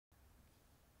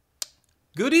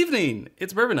Good evening.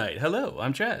 It's Bourbon Night. Hello,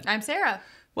 I'm Chad. I'm Sarah.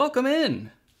 Welcome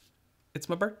in. It's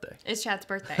my birthday. It's Chad's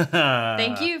birthday.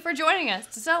 Thank you for joining us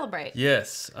to celebrate.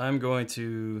 Yes, I'm going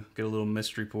to get a little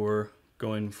mystery pour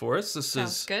going for us. This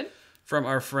Sounds is good. from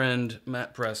our friend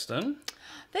Matt Preston.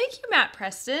 Thank you, Matt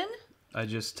Preston. I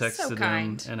just So texted him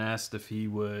kind. and asked if he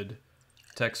would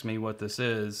text me what this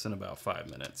is in about 5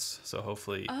 minutes. So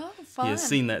hopefully Fun. he has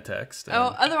seen that text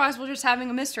Otherwise we're just having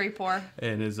a mystery pour.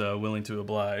 and is willing to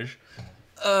oblige.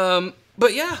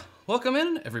 But yeah, welcome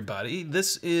in, everybody.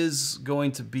 This is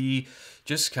going to be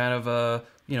just kind of a,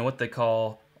 what they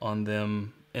call on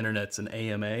them internets an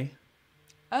AMA.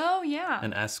 Oh, yeah.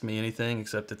 An Ask Me Anything,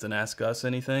 except it's an Ask Us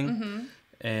Anything. Mm-hmm.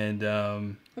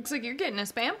 And, Looks like you're getting a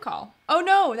spam call. Oh,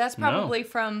 no, that's probably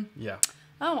from... yeah.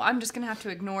 Oh, I'm just going to have to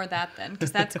ignore that then,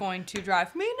 because that's going to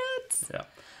drive me nuts.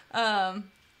 Yeah.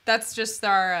 That's just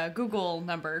our Google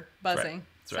number buzzing. Right.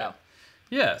 That's right.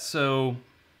 Yeah, so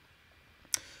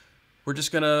we're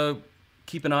just going to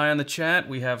keep an eye on the chat.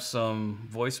 We have some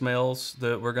voicemails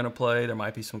that we're going to play. There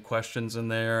might be some questions in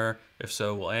there. If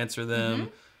so, we'll answer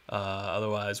them.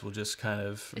 Otherwise, we'll just kind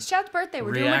of It's Chad's birthday.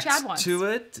 We're doing what Chad wants. to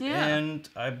it. Yeah. And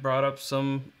I brought up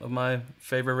some of my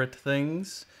favorite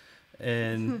things.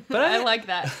 But I like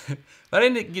that. But I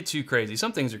didn't get too crazy.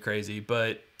 Some things are crazy,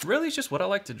 but really it's just what I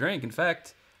like to drink. In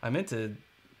fact, I meant to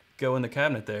go in the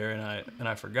cabinet there, and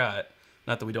I forgot.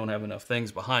 Not that we don't have enough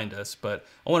things behind us, but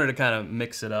I wanted to kind of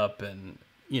mix it up and,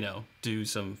 do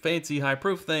some fancy high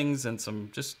proof things and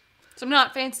some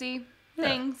not fancy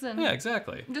things. And yeah,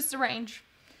 exactly. just arrange.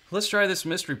 Let's try this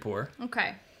mystery pour.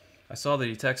 Okay. I saw that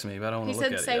he texted me, but I don't want to look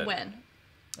at it He said say yet. when.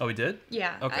 Oh, he did?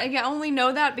 Yeah. Okay. I only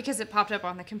know that because it popped up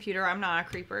on the computer. I'm not a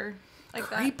creeper like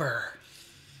that. Creeper.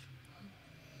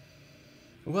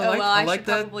 Well, I like should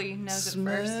that probably nose it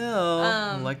smell. first.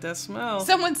 I like that smell.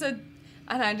 Someone said,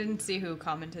 and I didn't see who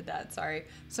commented that, sorry.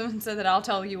 Someone said that I'll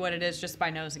tell you what it is just by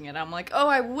nosing it. I'm like, oh,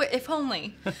 I would, if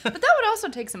only. But that would also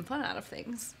take some fun out of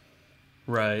things.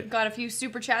 Right. Got a few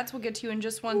super chats we'll get to in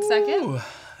just 1 second. Ooh,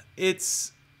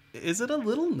 is it a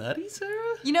little nutty,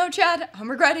 Sarah? You know, Chad, I'm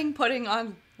regretting putting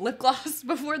on lip gloss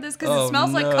before this because Oh, it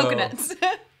smells like no. coconuts.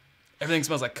 Everything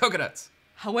smells like coconuts.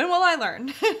 When will I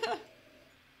learn?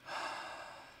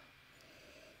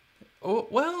 Oh,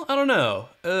 well, I don't know.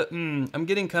 I'm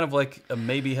getting kind of like a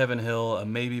maybe Heaven Hill, a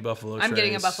maybe Buffalo Trace. I'm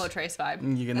getting a Buffalo Trace vibe.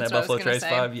 You getting That's that what I was Buffalo gonna Trace say.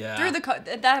 vibe? Yeah.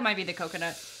 Through that might be the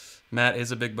coconut. Matt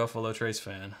is a big Buffalo Trace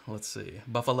fan. Let's see.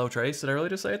 Buffalo Trace? Did I really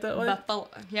just say it that way? Buffalo.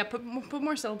 Yeah, put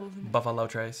more syllables in there. Buffalo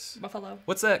Trace. Buffalo.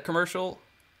 What's that commercial?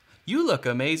 You look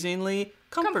amazingly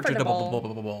comfortable.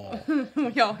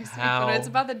 We always say, How but it's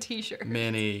about the t-shirt.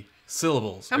 Many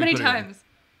syllables. How are you many putting in? times?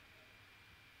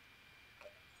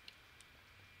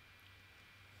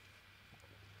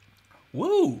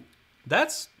 Woo!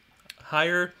 That's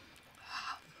higher.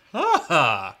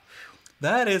 Ah!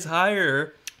 That is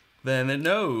higher than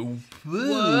no.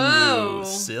 Whoa.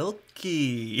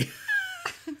 Silky.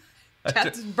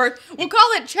 We'll call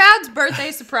it Chad's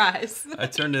birthday surprise. I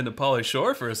turned into Pauly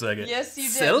Shore for a second. Yes, you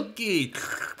did. Silky.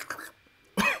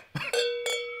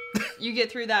 You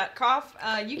get through that cough.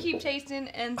 You keep tasting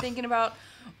and thinking about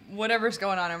whatever's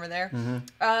going on over there.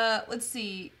 Let's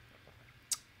see.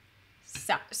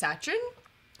 Sachin?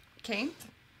 Kane?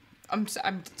 I'm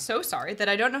so sorry that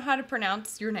I don't know how to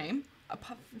pronounce your name.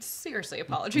 Seriously,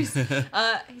 apologies. He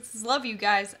says, love you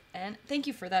guys, and thank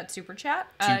you for that super chat.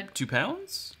 2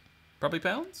 pounds? Probably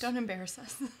pounds? Don't embarrass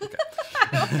us.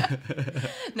 Okay.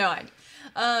 No,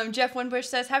 Jeff Winbush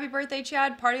says, happy birthday,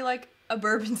 Chad. Party like a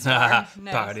bourbon star.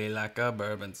 Nice. Party like a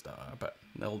bourbon star. But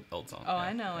old song. Oh, yeah.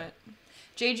 I know it.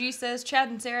 JG says, Chad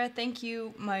and Sarah, thank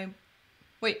you, my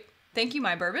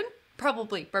bourbon?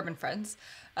 Probably bourbon friends.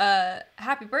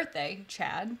 Happy birthday,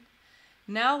 Chad.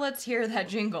 Now let's hear that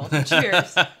jingle.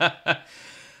 Cheers.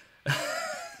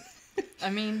 I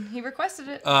mean, he requested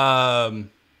it. Comes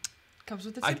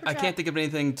with the super I chat. can't think of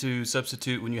anything to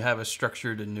substitute when you have a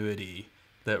structured annuity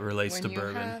that relates to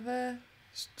bourbon. Have a...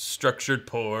 Structured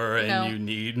pour, and No. you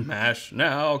need mash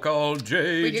now. Call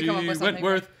J.G. come up with something,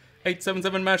 Wentworth.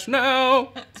 877 mash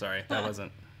now. Sorry, that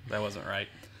wasn't right.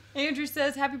 Andrew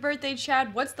says, happy birthday,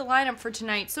 Chad. What's the lineup for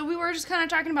tonight? So we were just kind of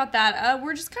talking about that.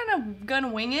 We're just kind of going to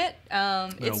wing it.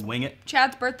 It's Wing it.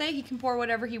 Chad's birthday. He can pour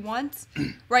whatever he wants.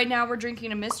 Right now we're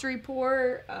drinking a mystery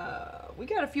pour. We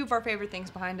got a few of our favorite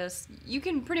things behind us. You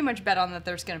can pretty much bet on that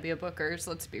there's going to be a Booker's.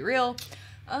 Let's be real.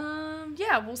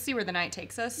 Yeah, we'll see where the night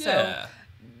takes us. Yeah. So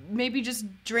maybe just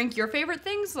drink your favorite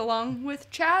things along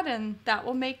with Chad, and that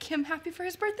will make him happy for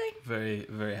his birthday. Very,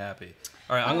 very happy.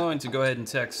 All right, I'm going to go ahead and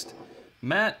text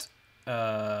Matt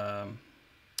and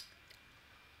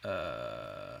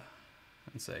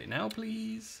say, now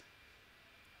please.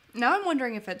 Now I'm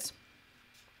wondering if it's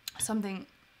something...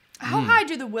 How high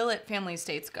do the Willett family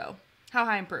estates go? How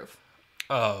high in proof?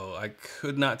 Oh, I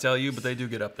could not tell you, but they do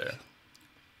get up there.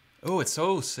 Oh, it's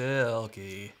so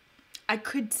silky. I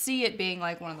could see it being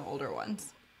like one of the older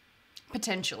ones.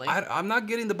 Potentially. I'm not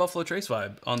getting the Buffalo Trace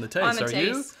vibe on the taste. On the Are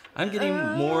taste. you? I'm getting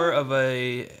more of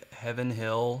a Heaven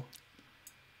Hill.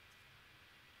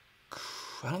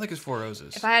 I don't think it's Four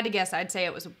Roses. If I had to guess, I'd say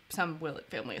it was some Willett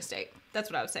family estate.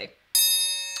 That's what I would say.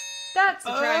 That's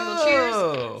the triangle.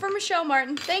 Cheers for Michelle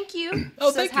Martin. Thank you.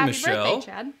 Oh, Says, thank you, happy Michelle.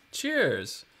 birthday, Chad.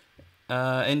 Cheers.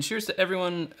 And cheers to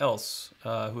everyone else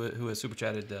who has super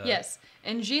chatted. Yes.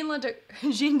 And Jean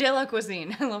de la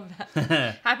Cuisine. I love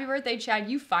that. Happy birthday, Chad.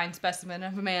 You fine specimen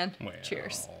of a man. Well.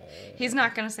 Cheers. He's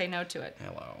not going to say no to it.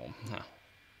 Hello. Huh.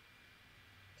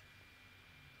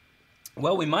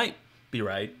 Well, we might be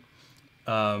right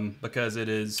because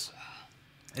it's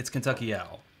Kentucky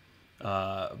Owl.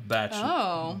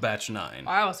 Batch 9.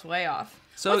 I was way off.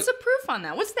 So what's the proof on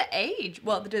that? What's the age?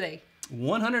 Well, do they?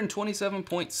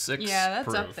 127.6 Yeah, that's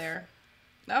proof. up there.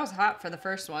 That was hot for the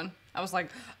first one. I was like,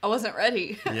 I wasn't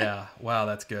ready. Yeah, wow,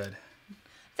 that's good.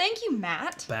 Thank you,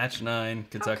 Matt. Batch 9,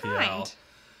 Kentucky How Owl. kind.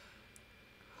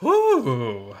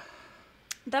 Woo!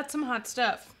 That's some hot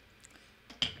stuff.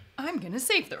 I'm going to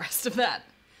save the rest of that.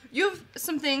 You have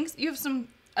some things. You have an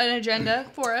agenda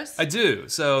for us. I do.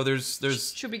 So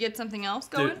there's Should we get something else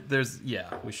going? yeah,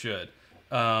 we should.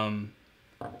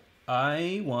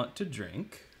 I want to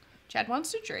drink Chad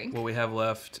wants to drink. what we have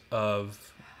left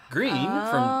of green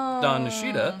from Don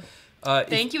Nishida.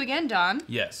 Thank you again, Don.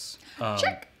 Yes.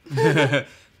 Check.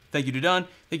 Thank you to Don.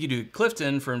 Thank you to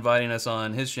Clifton for inviting us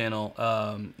on his channel.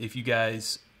 If you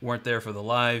guys weren't there for the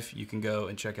live, you can go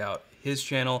and check out his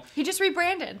channel. He just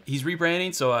rebranded. He's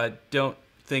rebranding, so I don't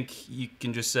think you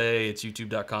can just say it's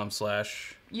youtube.com/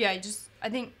 Yeah, I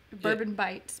think Bourbon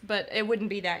Bites, but it wouldn't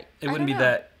be that. It wouldn't be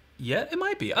that yet. It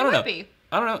might be. I don't know.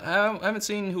 I don't know. I haven't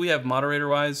seen who we have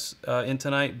moderator-wise in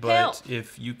tonight, but Help.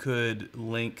 if you could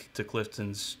link to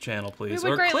Clifton's channel, please. We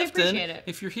would greatly Clifton, appreciate it.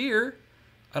 if you're here.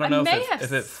 I don't know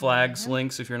if it flags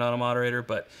links if you're not a moderator,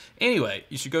 but anyway,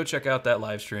 you should go check out that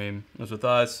live stream. It was with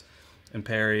us and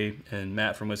Perry and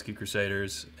Matt from Whiskey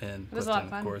Crusaders and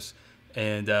Clifton, of course.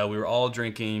 And we were all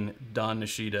drinking Don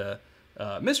Nishida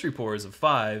mystery pours of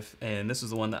 5, and this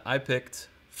is the one that I picked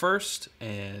first,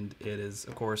 and it is,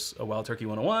 of course, a Wild Turkey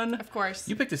 101. Of course.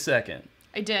 You picked a second.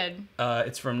 I did.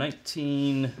 It's from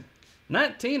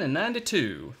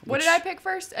 1992. What did I pick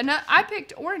first? And I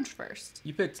picked orange first.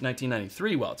 You picked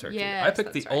 1993 Wild Turkey. Yes, I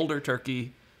picked the right. older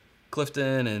turkey.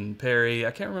 Clifton and Perry.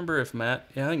 I can't remember if Matt.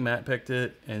 Yeah, I think Matt picked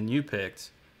it, and you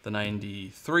picked the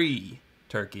 93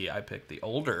 turkey. I picked the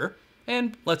older,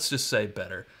 and let's just say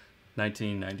better,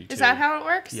 1992. Is that how it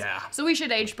works? Yeah. So we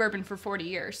should age bourbon for 40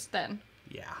 years then.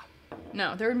 Yeah.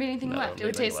 No, there wouldn't be anything left. It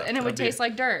would taste, left. and it would taste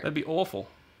like dirt. That'd be awful.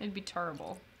 It'd be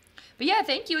terrible. But yeah,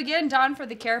 thank you again, Don, for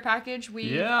the care package.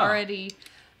 We already,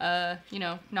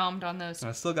 nommed on those.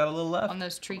 I still got a little left. On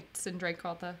those treats and drank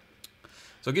all the.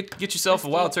 So get yourself a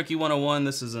Wild Turkey 101.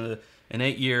 This is an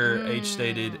 8-year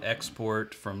age-stated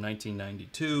export from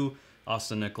 1992.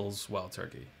 Austin Nichols Wild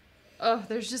Turkey. Oh,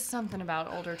 there's just something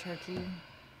about older turkey.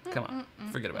 Come on,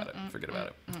 forget about it. Forget about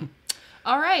it.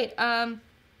 All right.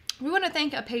 We want to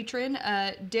thank a patron,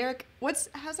 Derek.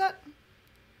 How's that?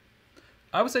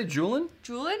 I would say Julian.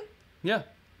 Julian? Yeah.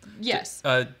 Yes.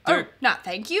 Derek. Not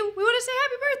thank you. We want to say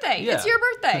happy birthday. Yeah. It's your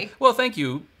birthday. Well, thank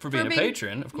you for being a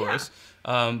patron, of course.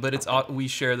 Yeah. But we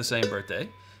share the same birthday,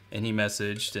 and he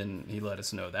messaged and he let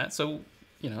us know that. So,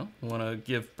 want to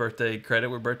give birthday credit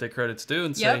where birthday credit's due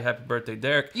and say happy birthday,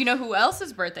 Derek. You know who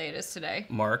else's birthday it is today?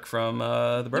 Mark from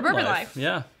the Bourbon Life.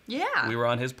 Yeah. Yeah. We were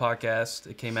on his podcast.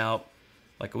 It came out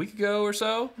like a week ago or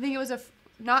so. I think it was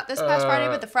not this past Friday,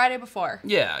 but the Friday before.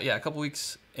 Yeah, a couple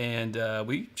weeks. And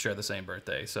we share the same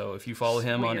birthday. So if you follow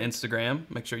him on Instagram,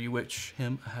 make sure you wish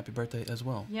him a happy birthday as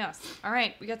well. Yes. All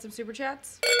right. We got some super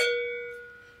chats.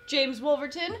 James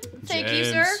Wolverton. Thank you,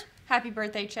 sir. Happy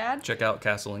birthday, Chad. Check out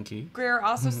Castle and Key. Greer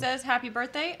also says, happy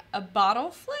birthday. A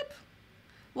bottle flip?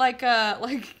 Like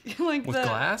with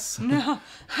glass? No,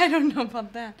 I don't know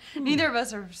about that. Neither of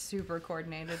us are super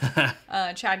coordinated.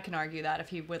 Chad can argue that if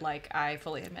he would like, I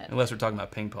fully admit. Unless we're talking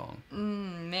about ping pong.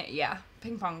 Yeah,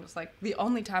 ping pong is like the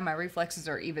only time my reflexes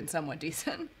are even somewhat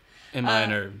decent. And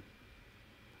mine are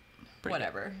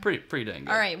whatever. Pretty dang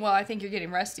good. All right, well, I think you're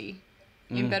getting rusty.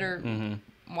 You better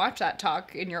watch that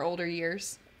talk in your older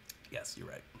years. Yes, you're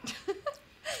right.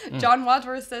 John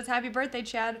Wadsworth says, happy birthday,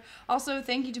 Chad. Also,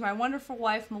 thank you to my wonderful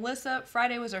wife, Melissa.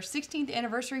 Friday was our 16th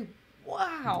anniversary.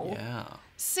 Wow. Yeah.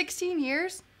 16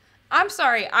 years? I'm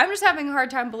sorry. I'm just having a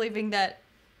hard time believing that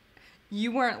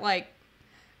you weren't, like,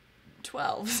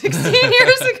 12, 16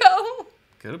 years ago.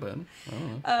 Could have been. I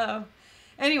don't know.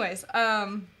 Anyways,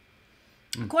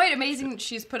 quite amazing that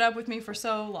she's put up with me for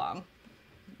so long,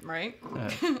 right?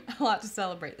 A lot to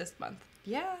celebrate this month.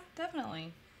 Yeah,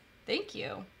 definitely. Thank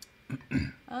you.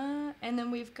 And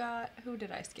then we've got, who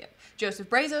did I skip? Joseph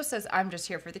Brazo says, I'm just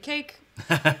here for the cake.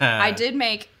 I did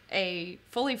make a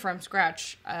fully from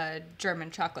scratch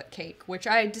German chocolate cake, which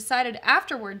I decided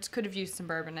afterwards could have used some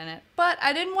bourbon in it. But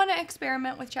I didn't want to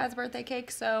experiment with Chad's birthday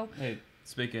cake, so... Hey,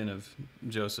 speaking of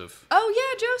Joseph. Oh,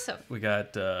 yeah, Joseph. We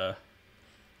got a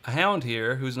hound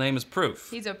here whose name is Proof.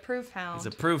 He's a proof hound. He's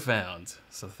a proof hound.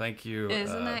 So thank you.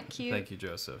 Isn't that cute? Thank you,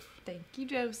 Joseph. Thank you,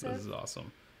 Joseph. This is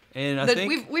awesome. And I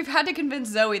think... We've had to convince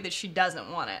Zoe that she doesn't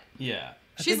want it. Yeah.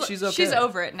 I think she's okay. She's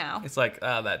over it now. It's like,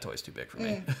 that toy's too big for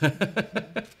me.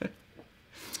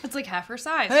 It's like half her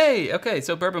size. Hey, okay,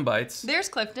 so Bourbon Bites. There's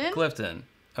Clifton. Clifton.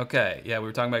 Okay, yeah, we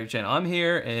were talking about your channel. I'm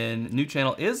here, and new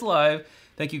channel is live.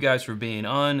 Thank you guys for being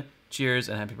on. Cheers,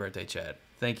 and happy birthday, Chad.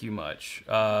 Thank you much.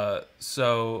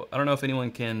 So, I don't know if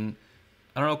anyone can...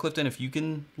 I don't know, Clifton, if you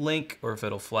can link or if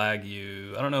it'll flag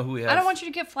you. I don't know who we have. I don't want you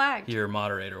to get flagged. Here,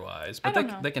 moderator-wise.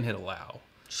 But they can hit allow.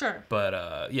 Sure.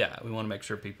 But, yeah, we want to make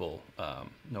sure people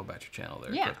know about your channel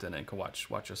there, yeah. Clifton, and can watch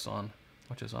us on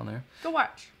there. Go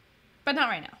watch. But not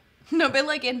right now. No, but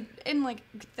like in like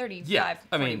 35, yeah,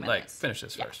 I mean, minutes. like, finish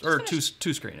this first. Or two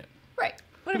screen it. Right.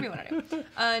 Whatever you want to do.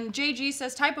 And JG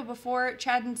says, typo before,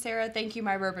 Chad and Sarah, thank you,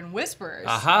 my bourbon whisperers.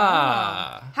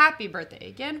 Aha! Happy birthday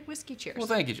again. Whiskey cheers. Well,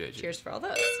 thank you, JG. Cheers for all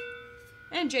those.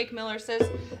 And Jake Miller says,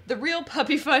 the real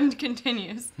puppy fund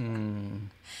continues.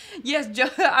 Yes,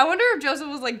 I wonder if Joseph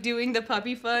was like doing the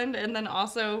puppy fund and then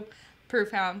also Proof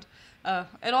Hound.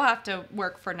 It'll have to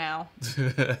work for now.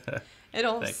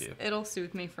 Thank you. It'll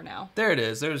soothe me for now. There it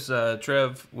is. There's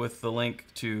Trev with the link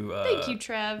to thank you,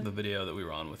 Trev. The video that we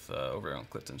were on with over on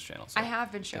Clifton's channel. So I have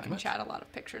been showing Chad a lot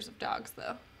of pictures of dogs,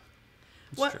 though.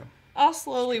 That's true. I'll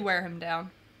slowly wear him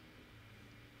down.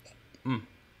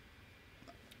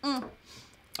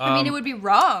 I mean, it would be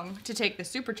wrong to take the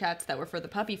super chats that were for the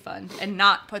puppy fund and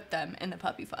not put them in the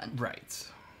puppy fund. Right.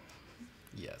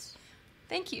 Yes.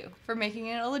 Thank you for making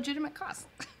it a legitimate cost.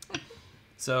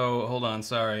 So, hold on.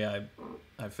 Sorry, I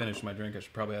finished my drink. I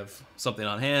should probably have something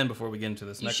on hand before we get into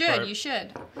this next part. You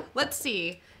should. Let's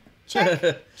see.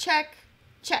 Check, check,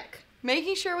 check.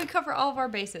 Making sure we cover all of our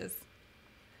bases.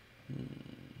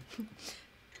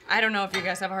 I don't know if you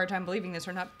guys have a hard time believing this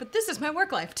or not, but this is my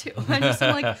work life, too. I'm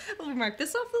like, well, we mark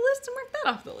this off the list and mark that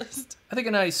off the list. I think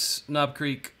a nice Knob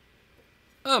Creek,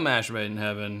 mash made in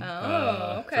heaven.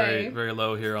 Oh, okay. Very, very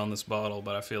low here on this bottle,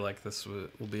 but I feel like this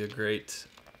will be a great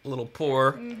little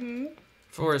pour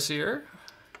for us here.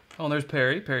 Oh, and there's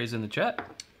Perry. Perry's in the chat.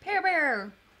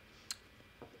 Bear.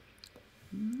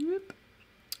 Yep.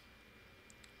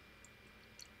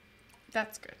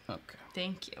 That's good. Okay.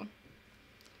 Thank you.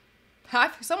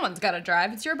 Someone's got to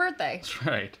drive. It's your birthday. That's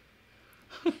right.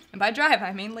 And by drive,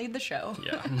 I mean lead the show.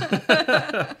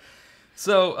 Yeah.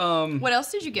 So, what else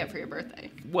did you get for your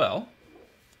birthday? Well,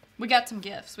 we got some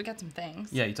gifts. We got some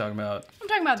things. Yeah, you talking about... I'm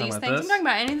talking about these things. This? I'm talking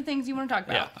about any of the things you want to talk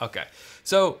about. Yeah, okay.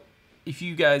 So, if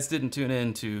you guys didn't tune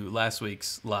in to last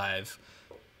week's live,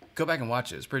 go back and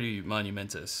watch it. It's pretty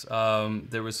monumentous.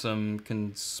 There was some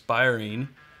conspiring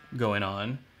going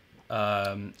on.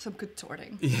 Some good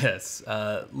sorting. Yes.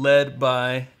 Led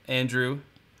by Andrew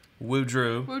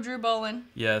Woodrew. Woodrew Bolin.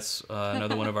 Yes,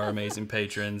 another one of our amazing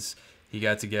patrons. He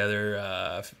got together.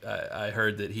 I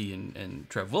heard that he and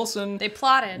Trev Wilson... They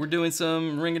plotted. We're doing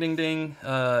some ring-a-ding-ding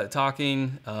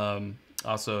talking.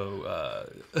 Also,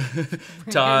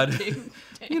 Todd.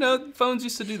 You know, phones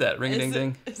used to do that.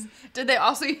 Ring-a-ding-ding. Did they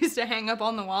also used to hang up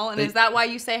on the wall? And is that why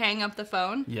you say hang up the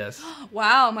phone? Yes.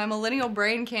 Wow, my millennial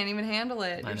brain can't even handle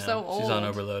it. You're so old. She's on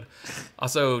overload.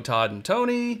 Also, Todd and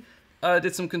Tony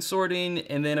did some consorting.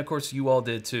 And then, of course, you all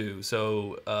did too.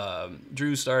 So,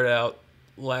 Drew started out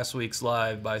last week's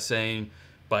live by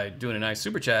doing a nice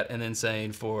super chat and then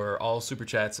saying for all super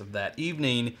chats of that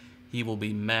evening, he will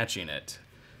be matching it.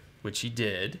 Which he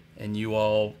did, and you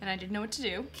all... And I didn't know what to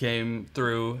do. ...came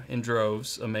through in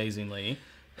droves, amazingly,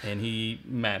 and he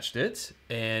matched it,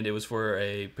 and it was for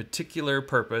a particular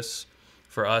purpose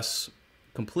for us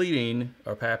completing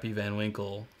our Pappy Van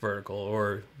Winkle vertical,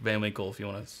 or Van Winkle if you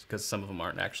want to, because some of them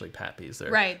aren't actually Pappies.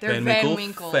 They're right, they're Van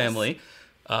Winkles. Family.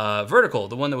 Vertical,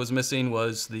 the one that was missing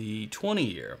was the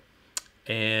 20-year.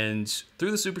 And through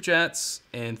the Super Chats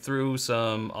and through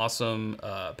some awesome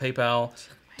PayPal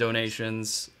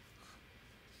donations...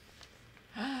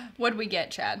 What'd we get,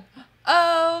 Chad?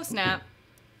 Oh, snap.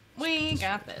 We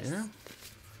got this. Yeah.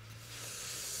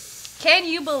 Can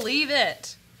you believe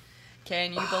it?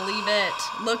 Can you believe it?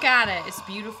 Look at it. It's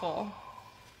beautiful.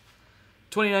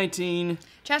 2019.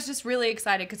 Chad's just really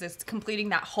excited because it's completing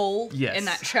that hole in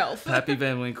that shelf. Pappy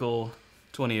Van Winkle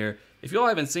 20-year. If y'all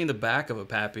haven't seen the back of a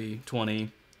Pappy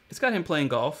 20, it's got him playing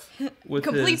golf. With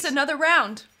Completes another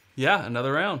round. Yeah,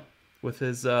 another round. With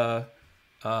his dog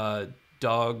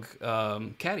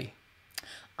caddy.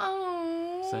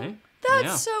 Oh. See?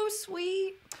 That's so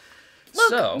sweet.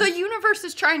 Look, the universe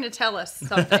is trying to tell us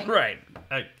something. Right.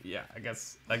 I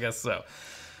guess so.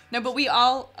 No, but we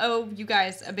all owe you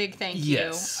guys a big thank you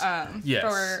Yes.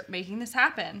 for making this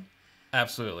happen.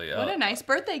 Absolutely. What a nice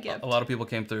birthday gift. A lot of people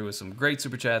came through with some great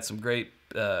super chats, some great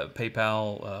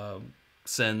PayPal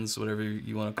sends, whatever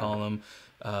you want to call them.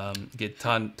 Get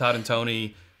Todd and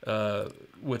Tony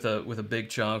with a big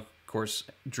chunk. Of course,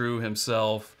 Drew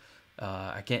himself.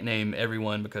 I can't name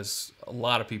everyone because a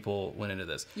lot of people went into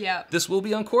this. Yeah. This will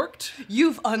be uncorked.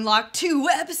 You've unlocked 2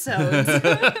 episodes.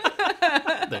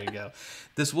 There you go.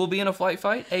 This will be in a flight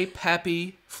fight, a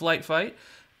Pappy flight fight.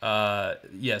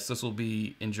 Yes, this will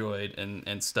be enjoyed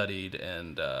and studied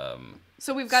and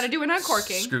so we've got to do an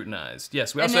uncorking. Scrutinized.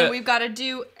 Yes, we've got to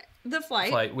do the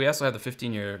flight. We also have the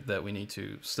 15-year that we need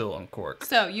to still uncork.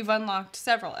 So you've unlocked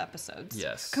several episodes.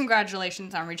 Yes.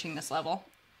 Congratulations on reaching this level.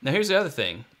 Now here's the other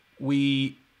thing.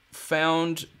 We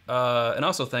found, and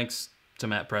also thanks to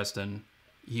Matt Preston,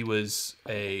 he was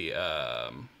a,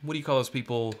 what do you call those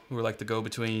people who are like the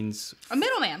go-betweens? A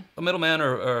middleman. A middleman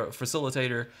or a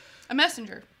facilitator. A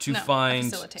messenger. To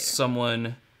find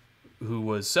someone who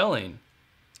was selling.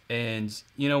 And,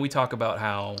 we talk about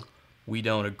how we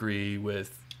don't agree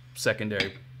with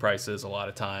secondary prices a lot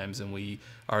of times, and we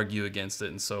argue against it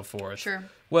and so forth. Sure.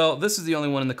 Well, this is the only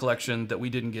one in the collection that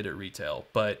we didn't get at retail,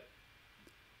 but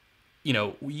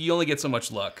you only get so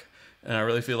much luck, and I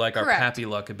really feel like our Pappy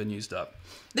luck had been used up.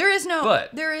 There is I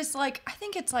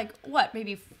think it's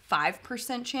maybe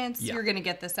 5% chance you're going to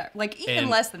get this out. Even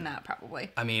less than that, probably.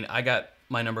 I mean, I got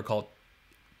my number called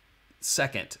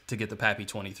second to get the Pappy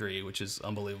 23, which is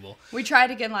unbelievable. We tried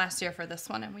again last year for this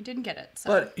one, and we didn't get it. So.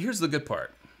 But here's the good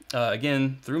part.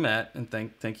 Again, through Matt, and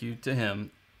thank you to him,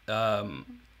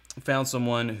 found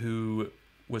someone who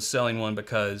was selling one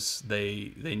because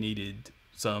they needed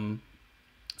some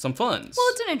funds. Well,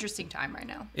 it's an interesting time right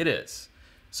now. It is.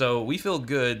 So we feel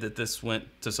good that this went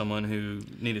to someone who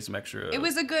needed some extra. It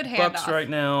was a good bucks handoff right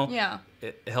now. Yeah.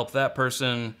 It helped that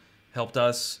person, helped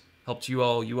us, helped you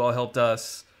all. You all helped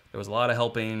us. There was a lot of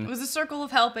helping. It was a circle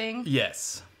of helping.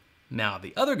 Yes. Now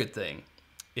the other good thing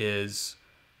is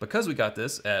because we got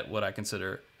this at what I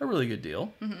consider a really good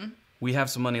deal. Mm-hmm. We have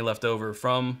some money left over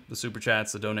from the super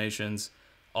chats, the donations,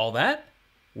 all that.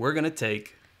 We're gonna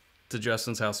take to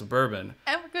Justin's House of Bourbon,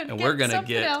 and we're gonna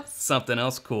get something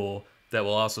else cool that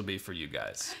will also be for you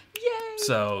guys. Yay!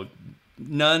 So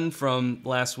none from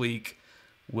last week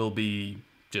will be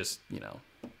just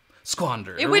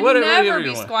squandered. It would never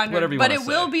be squandered, but it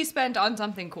will be spent on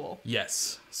something cool.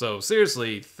 Yes. So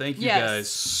seriously, thank you guys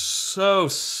so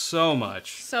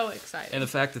much. So excited. And the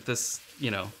fact that this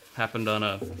happened on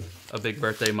a big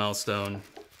birthday milestone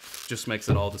just makes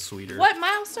it all the sweeter. What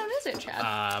milestone is it,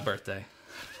 Chad? Birthday.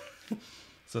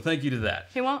 So thank you to that.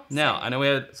 He won't. Now, I know we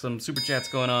had some super chats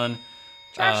going on.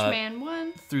 Trash Man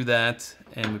won. Through that,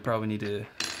 and we probably need to,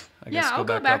 I guess, I'll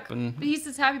go back up and... He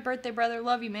says, happy birthday, brother.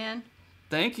 Love you, man.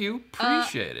 Thank you.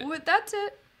 Appreciate it. That's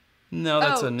it. No,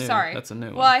 that's a new. Sorry. That's a new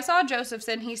one. Well, I saw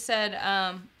Josephson. He said,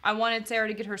 I wanted Sarah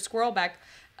to get her squirrel back.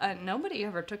 Nobody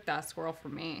ever took that squirrel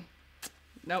from me.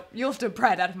 Nope. You'll have to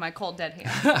pry it out of my cold, dead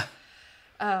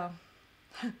hand.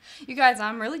 You guys,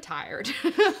 I'm really tired.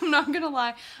 I'm not going to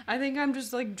lie. I think I'm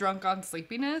just drunk on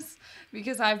sleepiness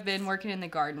because I've been working in the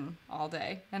garden all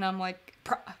day. And I'm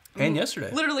and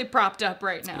yesterday. Literally propped up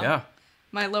right now. Yeah.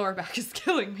 My lower back is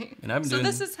killing me. And I've been doing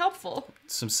this is helpful.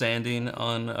 Some sanding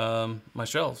on my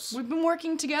shelves. We've been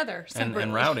working together separately.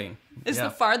 And routing. It's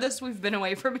the farthest we've been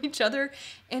away from each other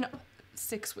in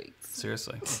 6 weeks.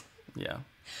 Seriously. Yeah.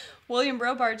 William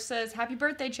Robart says, happy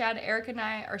birthday, Chad. Eric and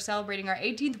I are celebrating our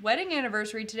 18th wedding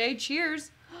anniversary today.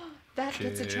 Cheers. That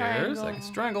gets a triangle. That gets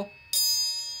a triangle.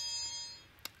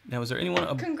 Now, is there anyone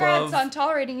above Congrats on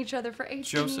tolerating each other for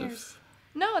 18 years.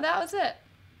 No, that was it.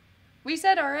 We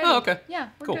said already. Oh, okay. Yeah,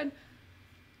 we're good.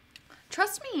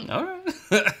 Trust me. All right.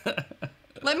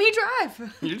 Let me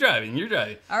drive. You're driving.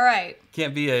 All right.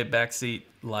 Can't be a backseat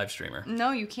live streamer.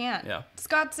 No, you can't. Yeah.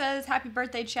 Scott says, happy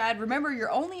birthday, Chad. Remember,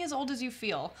 you're only as old as you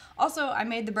feel. Also, I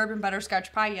made the bourbon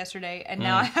butterscotch pie yesterday, and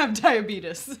now I have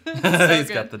diabetes.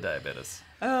 He's got the diabetes.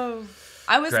 Oh.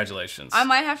 Congratulations. I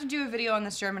might have to do a video on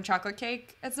this German chocolate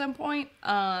cake at some point,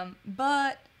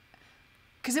 but...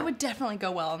 because it would definitely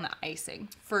go well on the icing,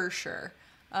 for sure.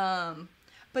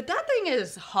 But that thing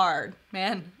is hard,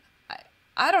 man.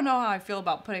 I don't know how I feel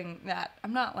about putting that.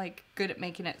 I'm not, like, good at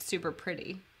making it super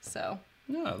pretty, so.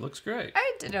 No, it looks great.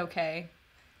 I did okay.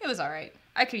 It was all right.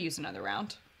 I could use another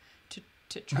round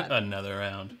to try. Another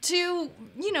round. To,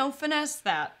 finesse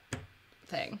that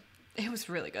thing. It was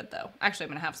really good, though. Actually, I'm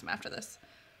going to have some after this.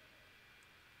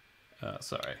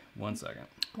 Sorry. 1 second.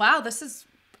 Wow, this is...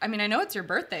 I mean, I know it's your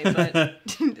birthday, but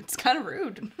it's kind of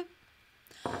rude.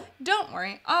 Don't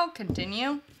worry. I'll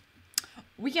continue.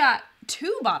 We got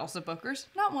 2 bottles of Booker's.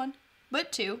 Not 1,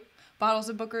 but 2 bottles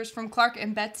of Booker's from Clark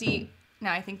and Betsy.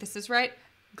 Now, I think this is right.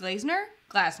 Glazner?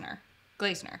 Glasner.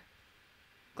 Glasner?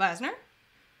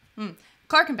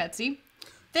 Clark and Betsy.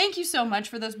 Thank you so much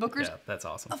for those Booker's. Yeah, that's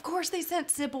awesome. Of course they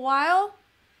sent Sip a While.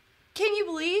 Can you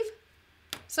believe?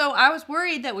 So I was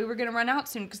worried that we were going to run out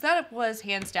soon because that was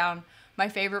hands down my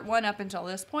favorite one up until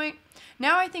this point.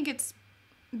 Now I think it's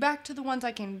back to the ones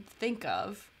I can think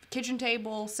of. Kitchen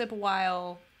Table, Sip a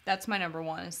While. That's my number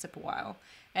 1 is Sip a While.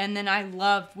 And then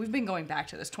we've been going back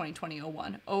to this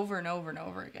 2020-01 over and over and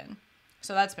over again.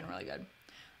 So that's been really good.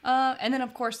 And then,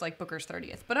 of course, like Booker's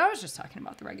 30th. But I was just talking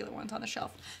about the regular ones on the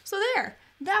shelf. So there.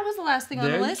 That was the last thing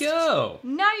on the list. There you go.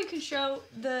 Now you can show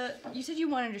you said you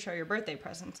wanted to show your birthday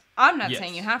presents. I'm not Yes.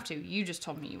 saying you have to. You just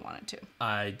told me you wanted to.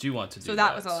 I do want to do that. So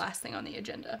that was the last thing on the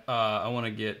agenda. I want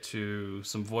to get to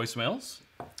some voicemails.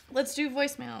 Let's do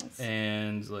voicemails.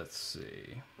 And let's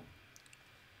see.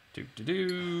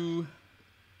 Do.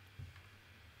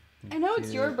 I know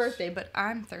it's your birthday, but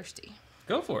I'm thirsty.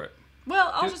 Go for it.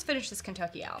 Well, I'll just finish this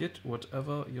Kentucky out. Get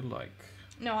whatever you like.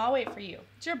 No, I'll wait for you.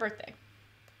 It's your birthday.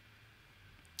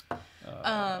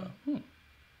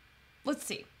 Let's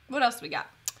see. What else we got?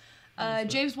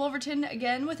 James Wolverton,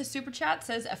 again, with a super chat,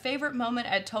 says, a favorite moment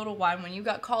at Total Wine when you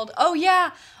got called. Oh,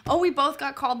 yeah. Oh, we both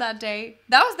got called that day.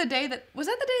 That was the day was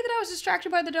that the day that I was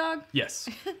distracted by the dog? Yes.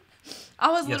 I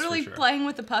was Yes, literally for sure. playing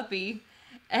with the puppy,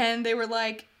 and they were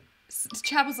like,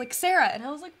 Chad was like, Sarah, and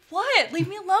I was like, what? Leave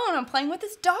me alone. I'm playing with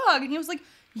this dog. And he was like,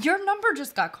 your number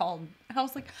just got called. And I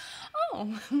was like,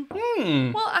 oh.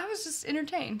 Well, I was just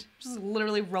entertained. Just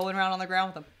literally rolling around on the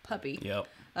ground with a puppy. Yep.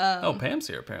 Pam's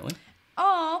here, apparently.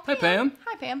 Oh, Hi, Pam.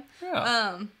 Hi, Pam.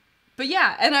 Yeah. But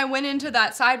yeah, and I went into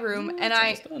that side room, and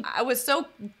almost done. I was so,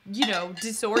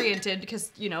 disoriented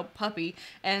because, puppy.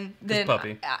 And then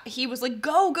puppy. He was like,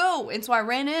 go. And so I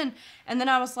ran in, and then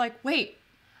I was like, wait,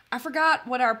 I forgot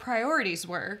what our priorities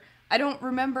were. I don't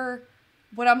remember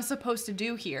what I'm supposed to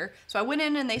do here. So I went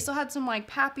in, and they still had some, like,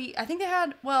 Pappy. I think they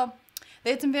had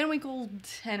some Van Winkle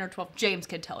 10 or 12. James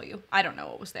could tell you. I don't know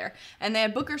what was there. And they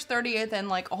had Booker's 30th and,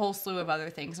 like, a whole slew of other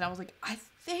things. And I was like, I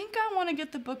think I want to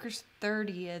get the Booker's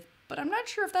 30th, but I'm not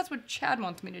sure if that's what Chad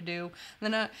wants me to do.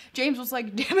 And then James was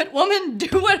like, damn it, woman,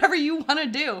 do whatever you want to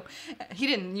do. He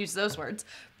didn't use those words.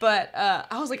 But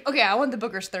I was like, okay, I want the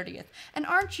Booker's 30th. And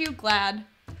aren't you glad?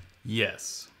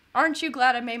 Yes. Aren't you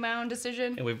glad I made my own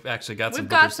decision? And we've actually got some We've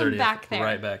got Booker's some 30th back there.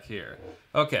 right back here.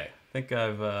 Okay. I think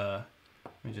I've... let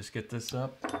me just get this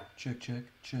up. Check.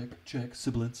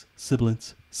 Sibilance.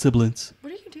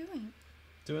 What are you doing?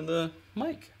 Doing the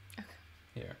mic. Okay.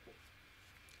 Here.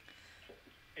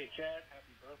 Hey Chad,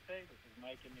 happy birthday. This is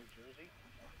Mike in New Jersey.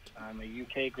 I'm a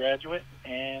UK graduate,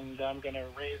 and I'm going to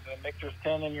raise a Michter's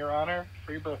 10 in your honor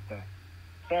for your birthday.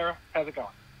 Sarah, how's it going?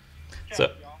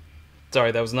 So,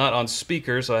 sorry, that was not on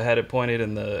speaker, so I had it pointed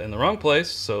in the wrong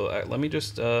place. So let me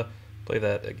just play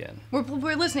that again.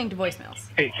 We're listening to voicemails.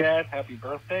 Hey Chad, happy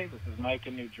birthday. This is Mike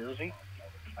in New Jersey.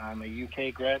 I'm a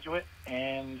UK graduate,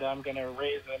 and I'm going to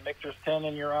raise a Michter's 10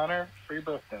 in your honor for your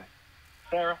birthday.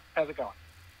 Sarah, how's it going?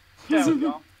 How's it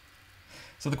going?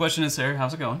 So the question is, Sarah,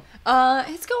 how's it going?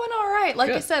 It's going all right. Like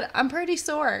I Good. said, I'm pretty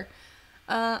sore.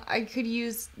 I could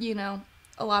use,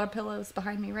 a lot of pillows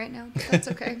behind me right now, but that's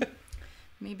okay.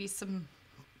 Maybe some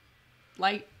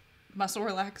light muscle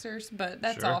relaxers, but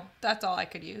that's Sure. all. That's all I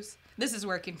could use. This is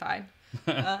working fine,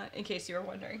 in case you were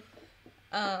wondering.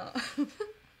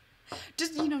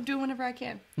 Just, do whenever I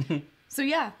can. So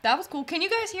yeah, that was cool. Can you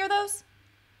guys hear those?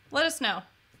 Let us know.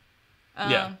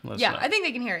 Yeah, let us know. I think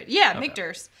they can hear it. Yeah, Okay.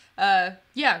 Michter's.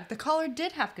 Yeah, the caller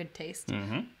did have good taste.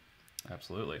 Mm-hmm.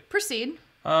 Absolutely. Proceed.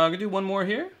 I'm going to do one more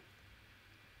here.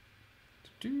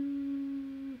 Oh,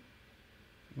 jeez.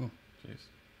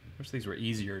 Wish these were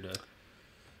easier to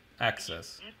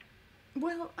access.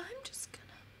 Well, I'm just gonna...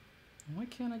 Why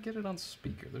can't I get it on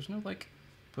speaker? There's no,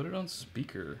 put it on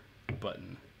speaker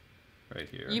button right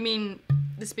here. You mean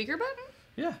the speaker button?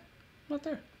 Yeah, not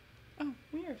there. Oh,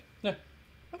 weird. Yeah.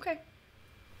 Okay.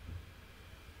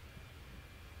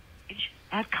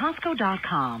 at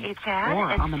Costco.com Hey, Chad,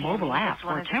 or it's on the mobile Tammy. app Just for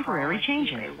wanted to temporary call and wish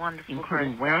you changes, a wonderful including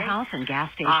birthday. warehouse and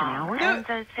gas station hours, And,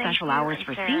 thank special you, hours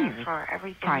for Sarah, seniors, for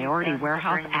everything priority you've done to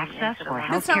warehouse bring me access into the for world.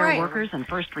 That's not healthcare right. workers and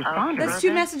first responders. That's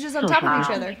two messages on top of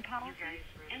each other.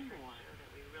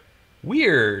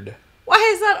 Weird.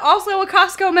 Why is that also a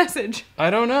Costco message? I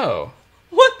don't know.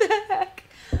 What the heck?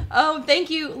 Oh, thank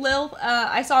you, Lil.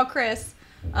 I saw Chris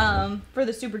for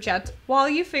the super chat. While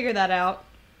you figure that out,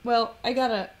 well, I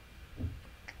gotta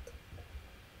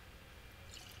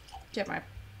get my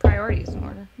priorities in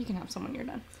order. You can have some when you're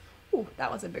done. Ooh, that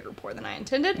was a bigger pour than I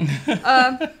intended.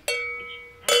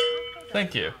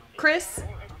 Thank you. Chris,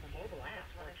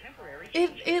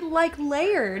 it like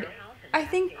layered. I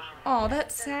think. Oh,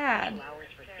 that's sad.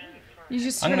 You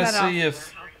just I'm turn gonna that see off.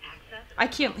 if. I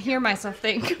can't hear myself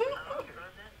think.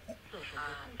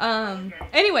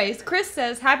 Anyways, Chris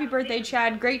says, "Happy birthday,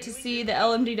 Chad. Great to see the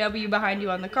LMDW behind you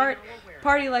on the cart.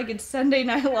 Party like it's Sunday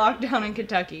night lockdown in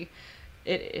Kentucky."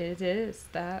 It is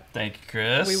that. Thank you,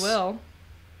 Chris. We will.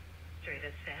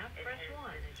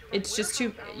 It's just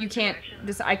too. You can't.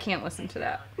 I can't listen to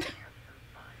that.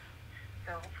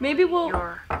 Maybe we'll.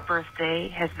 Your birthday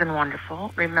has been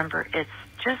wonderful. Remember, it's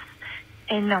just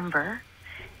a number,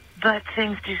 but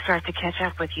things do start to catch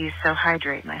up with you, so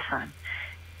hydrate, my son.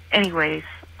 Anyways,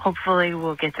 hopefully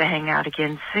we'll get to hang out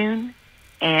again soon,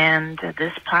 and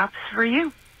this pops for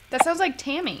you. That sounds like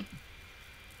Tammy.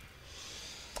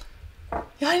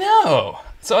 Yeah, I know.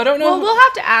 So I don't know. Well, we'll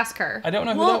have to ask her. I don't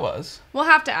know who that was. We'll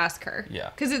have to ask her. Yeah.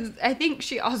 Because I think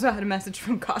she also had a message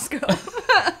from Costco.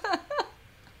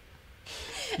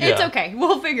 Yeah. It's okay.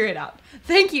 We'll figure it out.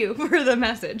 Thank you for the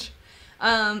message.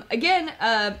 Again,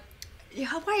 why you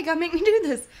gotta make me do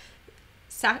this?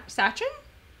 Sachin?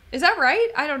 Is that right?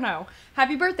 I don't know.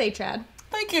 Happy birthday, Chad.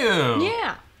 Thank you.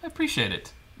 Yeah. I appreciate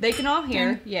it. They can all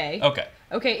hear. Yay. Okay.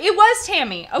 Okay. It was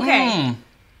Tammy. Okay.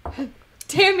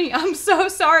 Tammy, I'm so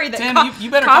sorry that Tammy,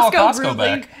 you better call Costco rudely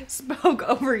back. spoke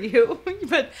over you,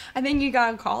 but I think you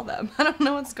gotta call them. I don't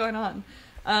know what's going on.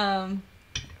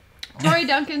 Tori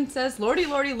Duncan says, "Lordy,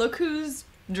 lordy, look who's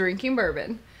drinking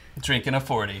bourbon." Drinking a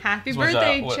 40. Happy is what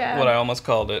birthday, I, Chad. What I almost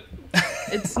called it.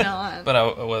 It's not. But I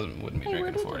wouldn't be Hey, where drinking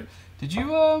a did 40. it- Did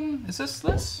you, is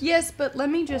this? Yes, but let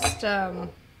me just Oh,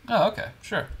 okay.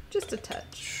 Sure. just a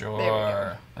touch. Sure. There we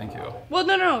go. Thank you. Well,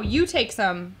 no, you take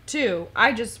some too.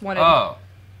 I just wanted. Oh.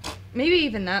 Maybe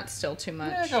even that's still too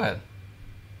much. Yeah, go ahead.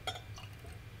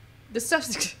 This stuff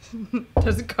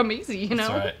doesn't come easy, you know. That's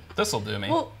all right. This'll do me.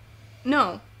 Well,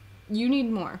 no, you need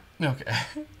more. Okay.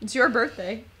 It's your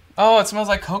birthday. Oh, it smells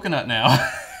like coconut now.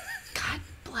 God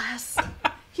bless.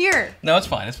 Here. No, it's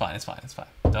fine. It's fine. It's fine. It's fine.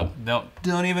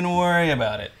 Don't even worry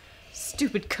about it.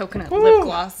 Stupid coconut lip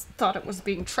gloss. Thought it was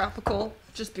being tropical.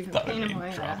 Just being a Thought it pain in being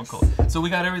my tropical. ass. So we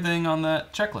got everything on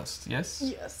that checklist. Yes.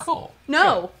 Yes. Cool.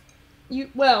 No.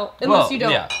 Unless you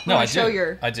don't. Yeah. No, wanna I show do.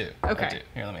 your. I do. Okay. I do.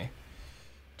 Here, let me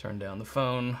turn down the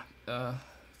phone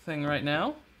thing right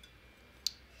now.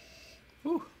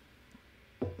 Ooh.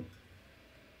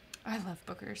 I love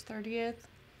Booker's 30th.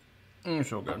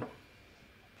 So good.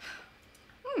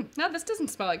 No, this doesn't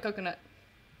smell like coconut.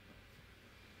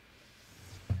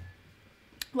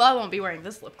 Well, I won't be wearing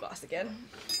this lip gloss again.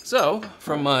 So,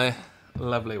 from my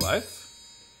lovely wife.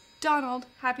 Donald,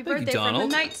 happy Thank you, birthday from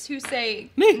Donald. the Knights who say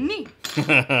Nee. nee.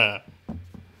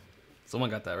 Someone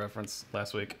got that reference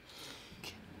last week.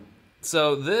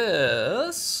 So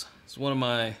this is one of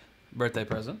my birthday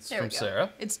presents There we from go. Sarah.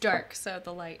 It's dark, so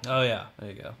the light. Oh yeah,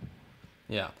 there you go.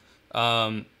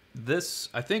 Yeah. This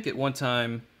I think at one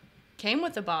time, Came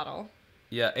with a bottle.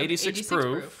 yeah, 86, 86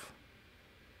 proof.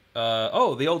 The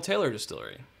Old Taylor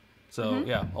distillery. So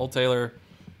yeah, Old Taylor,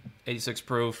 86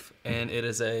 proof, and it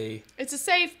is It's a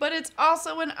safe, but it's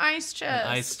also an ice chest.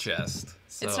 an ice chest.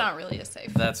 So It's not really a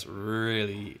safe. That's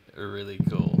really, really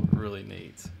cool. Really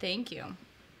neat. Thank you.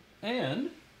 And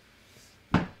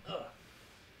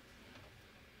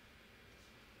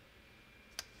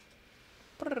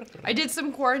I did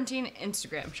some quarantine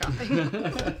Instagram shopping.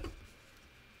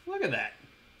 look at that.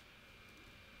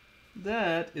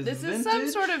 That is This vintage is some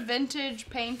sort of vintage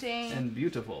painting. and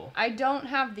beautiful. I don't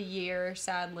have the year,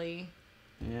 sadly.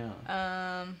 Yeah.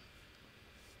 Um,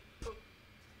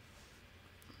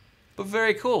 But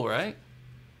very cool, right?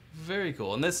 Very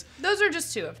cool. And this, those are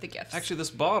just two of the gifts. actually,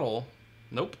 this bottle.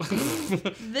 Nope.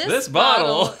 this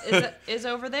bottle. is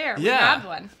over there. We Yeah. have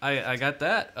one. I got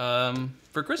that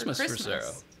for Christmas for Sarah.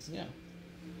 Christmas. Yeah.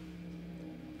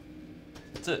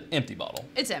 It's an empty bottle.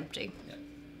 It's empty,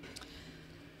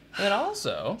 And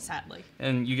also, sadly.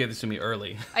 and you gave this to me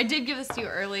early. I did give this to you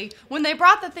early. When they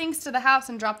brought the things to the house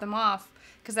and dropped them off,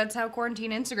 because that's how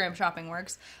quarantine Instagram shopping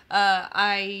works,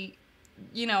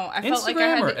 you know, I Instagram felt like I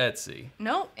had or to, Etsy?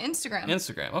 no, Instagram.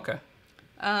 Instagram. Okay.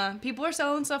 People are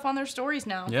selling stuff on their stories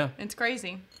now. Yeah. It's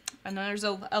crazy. And then there's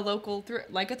a local,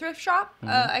 like a thrift shop,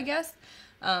 Mm-hmm. I guess.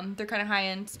 They're kind of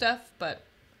high-end stuff, but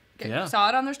Yeah. saw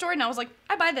it on their story, and I was like,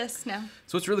 I buy this now.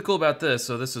 So what's really cool about this?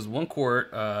 So this is 1 quart.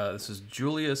 This is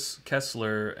Julius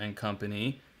Kessler and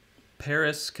Company,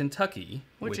 Paris, Kentucky,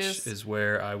 which is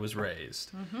where I was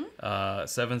raised.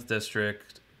 7th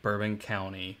District, Bourbon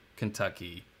County,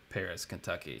 Kentucky, Paris,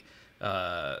 Kentucky.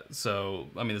 So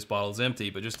I mean, this bottle is empty,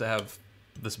 but just to have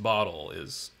this bottle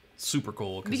is super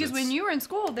cool. Because when you were in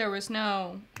school,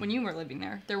 when you were living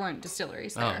there, there weren't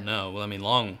distilleries there. Oh no! Well, I mean,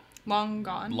 long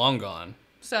gone. long gone.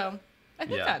 So I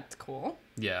think Yeah. that's cool.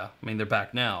 Yeah, I mean they're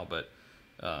back now, but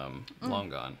long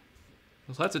gone.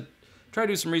 So I have to try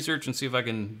to do some research and see if I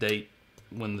can date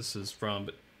when this is from.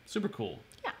 But super cool.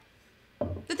 Yeah.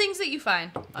 The things that you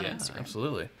find on Yeah, Instagram.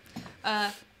 absolutely.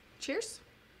 Cheers.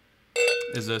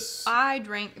 Is this? I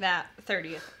drank that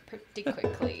 30th pretty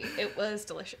quickly. It was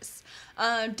delicious.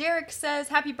 Derek says,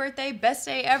 happy birthday, best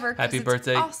day ever. 'cause Happy it's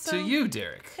birthday also to you,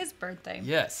 Derek. his birthday.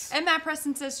 Yes. And Matt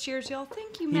Preston says, cheers, y'all.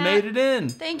 Thank you, He Matt. made it in.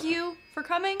 Thank you for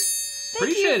coming. Thank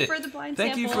Appreciate you it. for the blind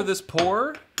Thank you sample. for this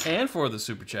pour and for the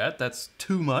super chat. That's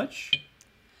too much.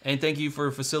 And thank you for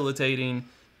facilitating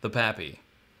the Pappy.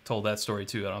 Told that story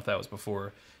too. I don't know if that was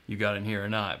before you got in here or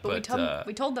not. But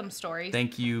we told them stories.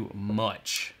 thank you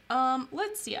much.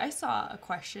 Let's see. I saw a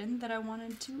question that I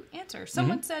wanted to answer. Mm-hmm.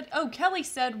 Someone said, Kelly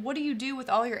said, what do you do with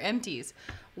all your empties?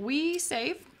 We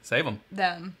save Save them.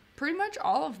 them. Pretty much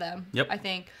all of them, Yep. I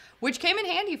think. Which came in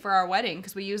handy for our wedding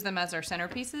because we use them as our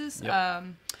centerpieces. Yep.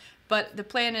 But the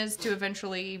plan is to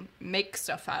eventually make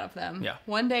stuff out of them. Yeah.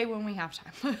 One day when we have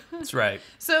time. That's right.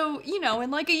 So,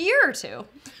 in like a year or two.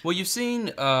 Well, you've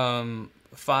seen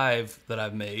 5 that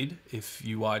I've made. If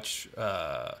you watch,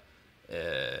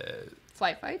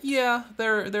 Flight fights? yeah,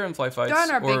 they're in Fly Fights They're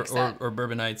on our big set. or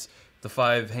Bourbon Nights. The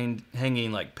 5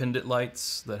 hanging like pendant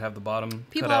lights that have the bottom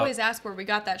People cut always out. ask where we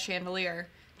got that chandelier.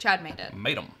 Chad made it.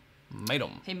 Made them.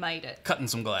 He made it. Cutting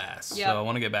some glass. Yep. So I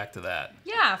want to get back to that.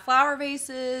 Yeah, flower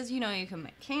vases. You can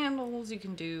make candles. You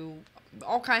can do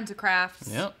all kinds of crafts.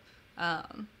 Yep.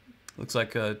 Looks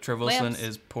like Trev Wilson Lamps.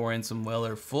 is pouring some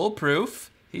Weller Foolproof.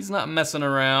 He's not messing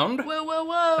around. Whoa, whoa,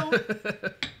 whoa.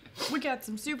 We got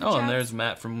some super Oh, chats. and there's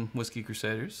Matt from Whiskey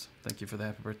Crusaders. Thank you for the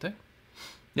happy birthday.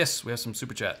 Yes, we have some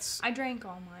super chats. I drank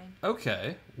all mine.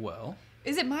 Okay, well,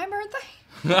 Is it my birthday?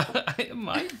 it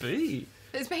might be.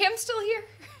 Is Pam still here?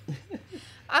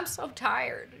 I'm so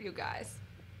tired, you guys.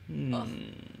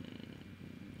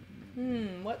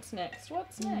 What's next?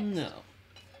 No.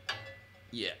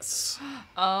 Yes.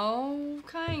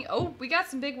 Okay. Oh, we got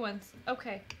some big ones.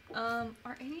 Okay. Are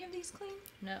any of these clean?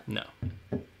 No. No.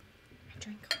 I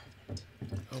drank all of it.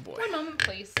 Oh boy. One moment,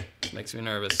 please. Makes me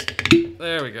nervous.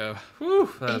 There we go. Whew,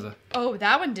 that was a Oh,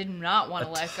 that one did not want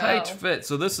to let tight go. fit.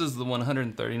 So this is the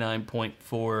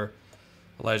 139.4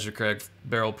 Elijah Craig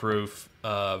barrel proof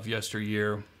of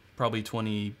yesteryear, probably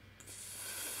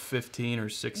 2015 or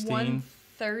 16.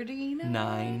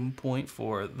 139?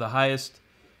 9.4, the highest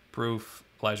proof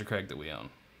Elijah Craig that we own.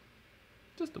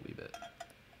 Just a wee bit.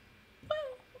 Well,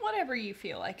 whatever you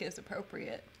feel like is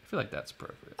appropriate. I feel like that's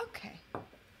appropriate. Okay.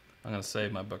 I'm gonna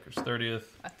save my Booker's 30th.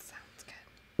 That sounds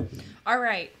good. All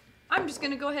right. I'm just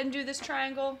going to go ahead and do this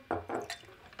triangle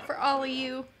for all of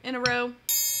you in a row.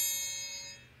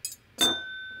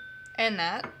 And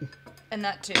that. And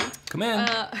that too. Come in.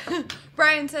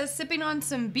 Brian says, sipping on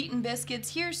some beaten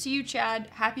biscuits. Here's to you, Chad.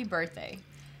 Happy birthday.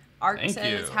 Art Thank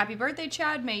says, you. happy birthday,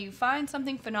 Chad. May you find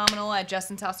something phenomenal at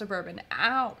Justin's House of Bourbon.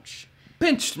 Ouch.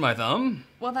 Pinched my thumb.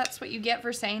 Well, that's what you get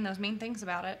for saying those mean things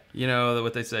about it. You know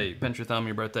what they say, pinch your thumb,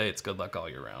 your birthday, it's good luck all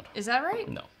year round. Is that right?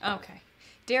 No. Okay.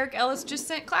 Derek Ellis just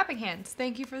sent clapping hands.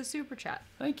 Thank you for the super chat.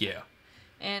 Thank you.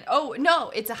 And, oh, no,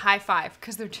 it's a high five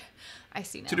because they're, I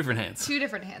see now. 2 different hands. 2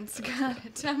 different hands. Got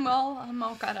it. I'm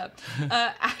all caught up.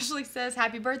 Ashley says,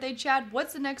 happy birthday, Chad.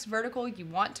 What's the next vertical you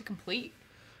want to complete?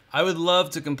 I would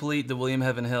love to complete the William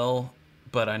Heaven Hill,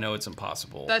 but I know it's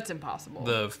impossible. That's impossible.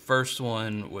 The first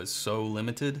one was so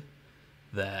limited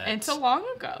that... And so long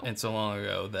ago.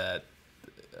 that...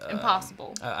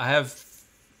 Impossible. I have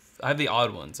the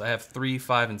odd ones. I have 3,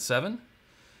 5, and 7.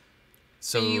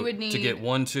 So you would need to get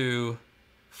 1, 2,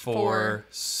 4, 4,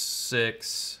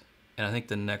 6, and I think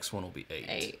the next one will be 8.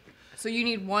 8. So you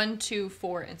need 1, 2,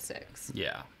 4, and 6.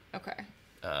 Yeah. Okay.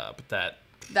 But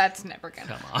That's never going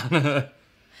to happen. come on.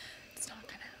 It's not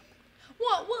going to happen.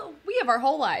 Well, we have our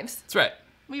whole lives. That's right.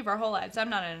 We have our whole lives. I'm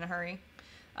not in a hurry.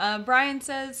 Brian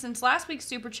says, since last week's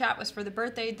super chat was for the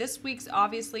birthday, this week's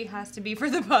obviously has to be for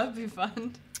the Puppy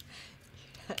Fund.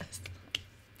 Yes.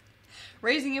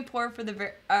 Raising a pour for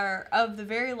of the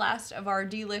very last of our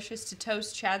delicious to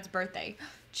toast Chad's birthday.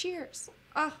 Cheers.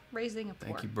 Ah, raising a pour.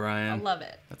 Thank you, Brian. I love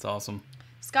it. That's awesome.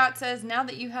 Scott says, now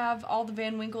that you have all the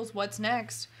Van Winkles, what's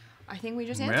next? I think we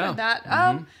just answered Yeah.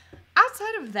 that.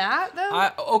 Outside of that,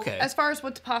 though, Okay. as far as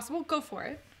what's possible, go for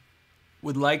it.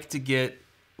 Would like to get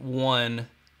one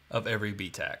of every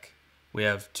BTAC. We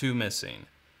have 2 missing.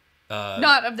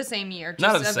 Not of the same year. Just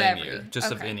Not of the same every. year,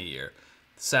 just of Okay. any year.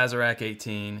 Sazerac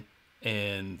 18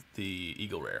 and the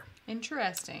Eagle Rare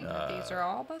Interesting. These are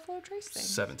all Buffalo Trace things.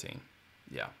 17.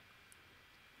 Yeah.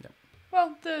 Yep.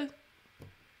 Well, the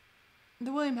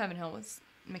William Heavenhill was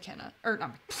McKenna. Or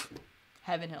not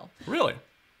Heavenhill. Really?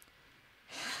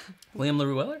 William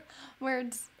LaRue Weller?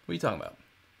 Words. What are you talking about?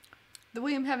 The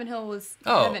William Heavenhill was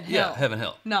Oh, Heaven Hill. yeah, Heaven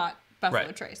Hill. Not Buffalo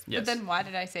Right. Trace. Yes. But then why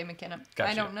did I say McKenna?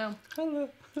 Gotcha. I don't know. Hello.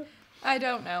 I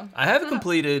don't know. I have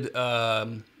completed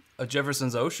a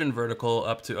Jefferson's Ocean vertical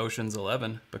up to Ocean's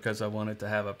 11 because I wanted to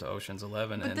have up to Ocean's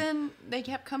 11. But and then they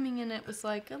kept coming and it was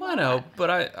like, I know, but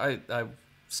I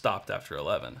stopped after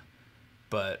 11.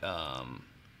 But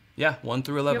yeah, 1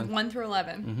 through You 11. have 1 through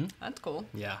 11. That's cool.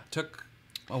 Yeah, took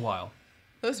a while.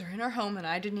 Those are in our home and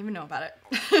I didn't even know about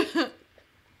it.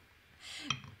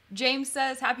 James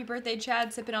says, happy birthday,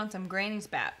 Chad, sipping on some Granny's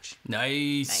batch.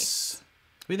 Nice.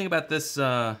 What do you think about this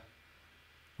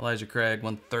Elijah Craig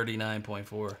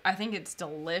 139.4? I think it's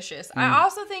delicious. Mm. I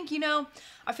also think,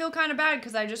 I feel kind of bad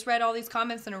because I just read all these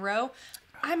comments in a row.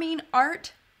 I mean,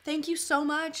 Art, thank you so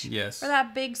much Yes. for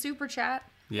that big super chat.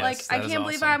 Yes, I that is can't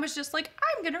believe awesome. I was just like,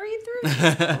 I'm going to read through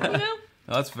these,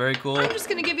 Oh, that's very cool. I'm just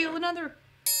going to give you another.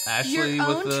 Ashley your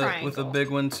with own the triangle. big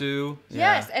one too.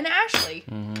 Yes, Yeah. and Ashley.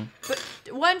 Mm-hmm. But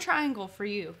one triangle for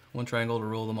you. One triangle to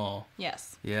rule them all.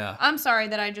 Yes. Yeah. I'm sorry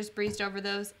that I just breezed over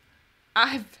those.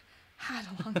 I've had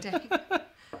a long day.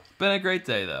 Been a great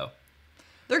day though.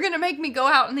 They're going to make me go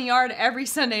out in the yard every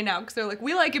Sunday now because they're like,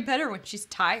 we like it better when she's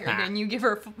tired and you give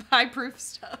her high proof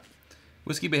stuff.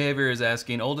 Whiskey Behavior is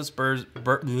asking, oldest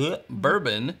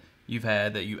bourbon you've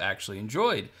had that you actually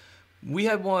enjoyed. We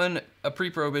had one, a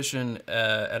pre-prohibition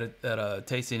at a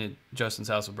tasting at Justin's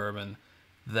House of Bourbon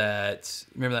that,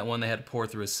 remember that one they had to pour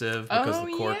through a sieve because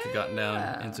the cork had gotten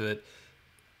down into it?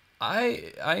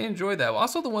 I enjoyed that.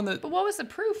 Also the one that... But what was the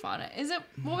proof on it?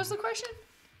 What was the question?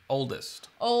 Oldest.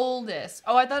 Oldest.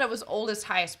 Oh, I thought it was oldest,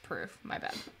 highest proof. My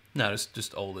bad. No,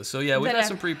 just oldest. So yeah, we've Then had I've-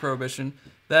 some pre-prohibition.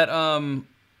 That,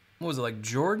 what was it, like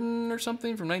Jordan or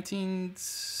something from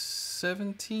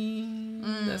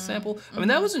 1917? That sample? I mean,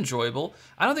 that was enjoyable.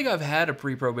 I don't think I've had a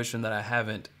pre-prohibition that I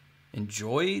haven't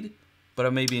enjoyed, but I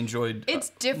maybe enjoyed It's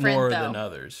different, more though. than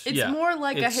others. It's Yeah. more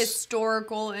like a It's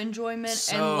historical enjoyment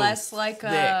so and less like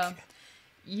a... thick.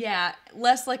 Yeah,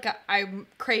 less like I'm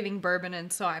craving bourbon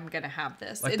and so I'm going to have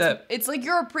this. Like that- It's like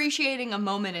you're appreciating a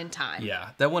moment in time. Yeah,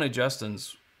 that one at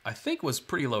Justin's, I think, was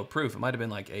pretty low proof. It might have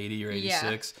been like 80 or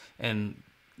 86, and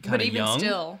kind But of even young.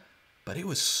 still... But it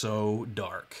was so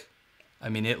dark. I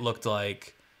mean, it looked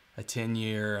like a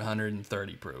 10-year,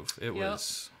 130 proof. It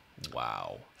was,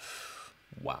 wow.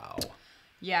 Wow.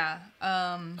 Yeah.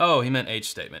 Oh, he meant age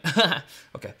statement.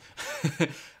 Okay.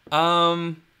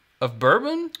 Of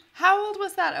bourbon? How old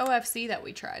was that OFC that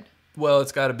we tried? Well,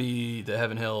 it's got to be the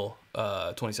Heaven Hill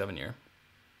 27-year.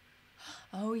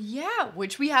 Oh, yeah,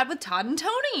 which we had with Todd and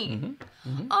Tony.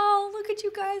 Oh, look at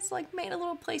you guys, made a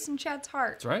little place in Chad's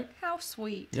heart. That's right. How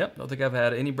sweet. Yep. Don't think I've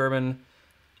had any bourbon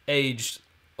aged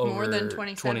over More than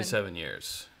 27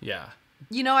 years. Yeah.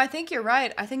 I think you're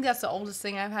right. I think that's the oldest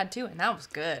thing I've had, too, and that was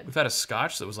good. We've had a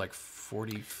Scotch that was like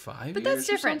 45 But years that's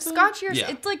different. or something. Scotch years,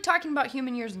 Yeah. it's like talking about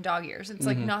human years and dog years. It's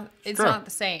it's True. not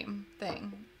the same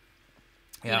thing.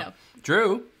 Yeah.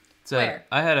 Drew said, Where?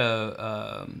 I had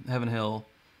a Heaven Hill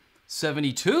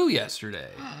 72 yesterday.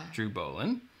 Drew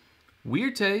Bolin.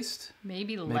 Weird taste.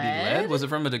 Maybe lead. Maybe lead. Was it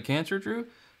from a decanter, Drew?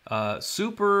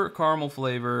 Super caramel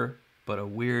flavor, but a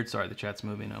weird... Sorry, the chat's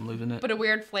moving. I'm losing it. But a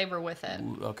weird flavor with it.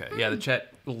 Okay. Yeah, the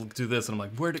chat will do this, and I'm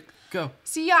like, where'd it go?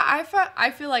 See, yeah, I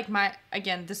feel like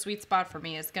the sweet spot for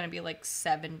me is going to be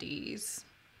 70s.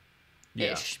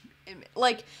 Yeah. Ish.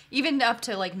 Even up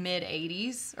to mid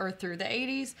 80s or through the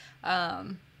 80s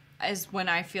is when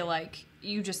I feel like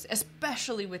you just,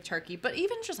 especially with turkey, but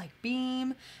even just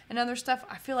beam and other stuff,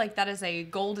 I feel like that is a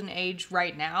golden age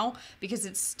right now because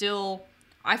it's still,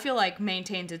 I feel like,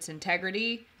 maintains its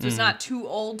integrity. So it's not too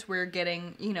old to where you're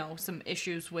getting, some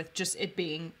issues with just it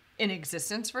being in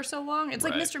existence for so long. It's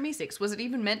like Right. Mr. Meeseeks. Was it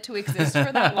even meant to exist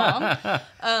for that long?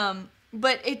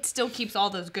 But it still keeps all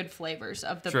those good flavors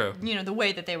of the, True. the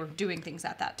way that they were doing things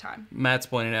at that time. Matt's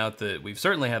pointing out that we've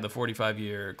certainly had the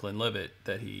 45-year Glenlivet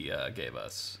that he gave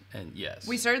us, and yes.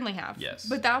 We certainly have. Yes.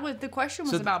 But the question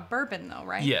was about bourbon, though,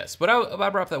 right? Yes, but I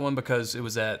brought up that one because it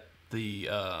was at the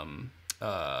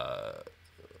La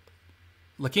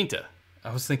Quinta.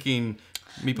 I was thinking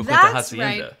Mi Poquita That's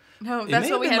Hacienda. right. No, It that's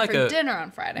may what we have had been for like dinner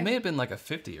on Friday. It may have been like a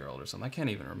 50-year-old or something. I can't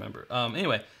even remember.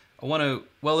 Anyway,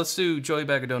 let's do Joey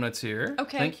Bag of Donuts here.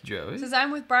 Okay. Thank you, Joey. Since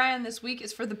I'm with Brian this week,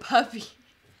 is for the puppy.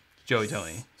 Joey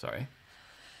Tony, sorry.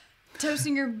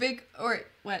 Toasting your big,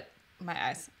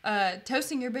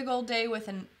 toasting your big old day with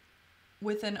an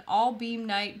all-beam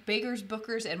night, Baker's,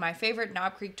 Booker's, and my favorite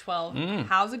Knob Creek 12.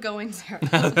 How's it going,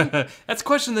 Sarah? That's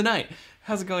question of the night.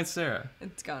 How's it going, Sarah?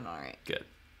 It's going all right. Good.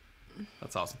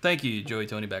 That's awesome. Thank you, Joey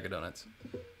Tony Bag of Donuts.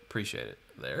 Appreciate it.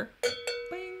 There.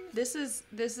 Bing. This is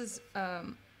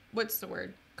what's the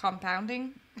word?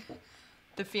 Compounding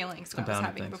the feelings I was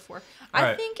having before. All I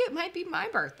right. think it might be my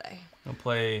birthday. I'll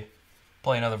play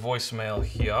another voicemail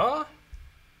here.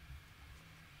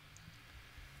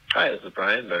 Hi, this is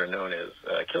Brian, better known as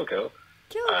Kilko.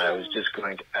 Kilko. I was just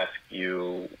going to ask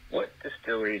you, what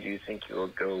distillery do you think you will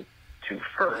go to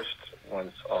first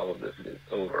once all of this is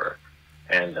over?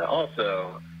 And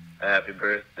also, happy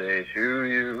birthday to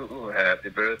you, happy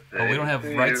birthday. Oh, we don't have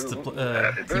rights to do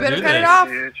Happy this. You better cut it off.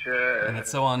 And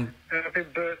it's so on. Happy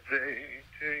birthday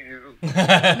to you. See you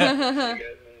guys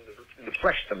in the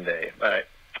flesh someday. Bye.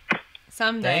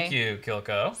 Someday. Thank you,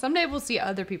 Kilko. Someday we'll see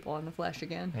other people in the flesh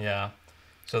again. Yeah.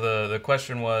 So the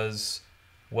question was,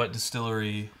 what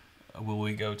distillery will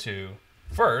we go to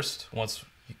first once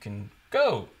you can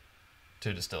go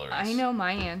to distilleries? I know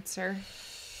my answer.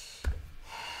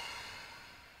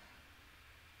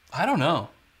 I don't know.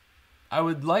 I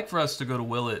would like for us to go to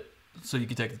Willett so you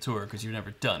can take the tour because you've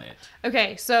never done it.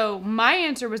 Okay, so my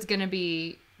answer was going to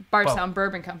be Bardstown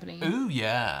Bourbon Company. Ooh,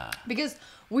 yeah. Because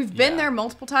we've been Yeah. there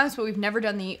multiple times, but we've never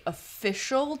done the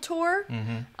official tour.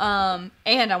 Mm-hmm.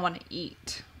 And I want to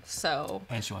eat. So.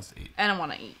 And she wants to eat. And I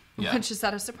want to eat. Yeah. Which is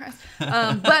not a surprise.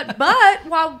 But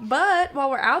while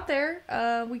we're out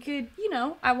there, we could,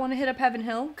 I want to hit up Heaven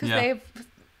Hill because they've,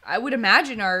 I would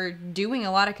imagine, are doing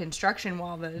a lot of construction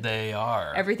while They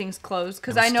are. everything's closed.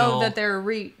 Because I know that they're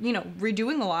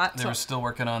redoing a lot. They were still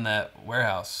working on that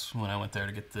warehouse when I went there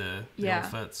to get the old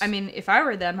fits. I mean, if I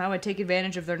were them, I would take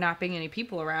advantage of there not being any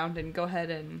people around and go ahead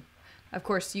and, of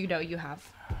course, you have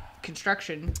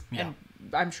construction and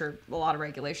I'm sure a lot of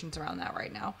regulations around that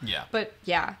right now. Yeah. But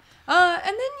yeah. And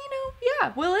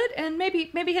then, Willett and maybe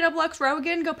hit up Lux Row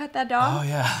again, go pet that dog. Oh,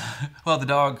 yeah. Well, the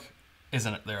dog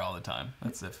isn't there all the time.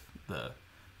 That's if the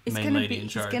main lady in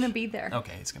charge. He's going to be there.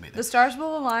 Okay, he's going to be there. The stars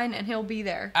will align and he'll be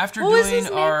there. After what was doing his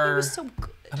name? our... He was so good.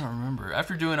 I don't remember.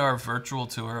 After doing our virtual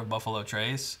tour of Buffalo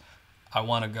Trace, I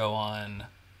want to go on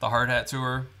the Hard Hat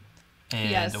tour, and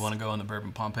Yes. I want to go on the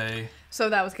Bourbon Pompeii So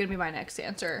that was going to be my next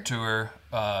answer. tour.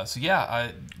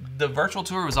 The virtual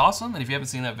tour was awesome, and if you haven't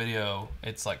seen that video,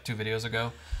 it's like 2 videos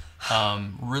ago.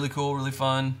 Really cool, really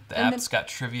fun. The And app's got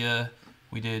trivia.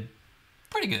 We did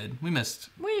pretty good. We missed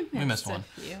one.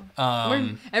 A few.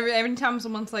 Um, Every time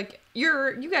someone's like,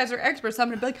 you guys are experts, I'm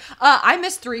going to be like, I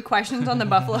missed 3 questions on the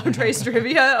Buffalo Trace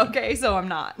trivia. Okay, so I'm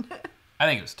not. I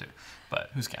think it was 2, but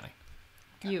who's counting?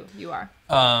 You are.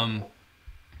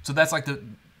 So that's like the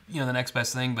next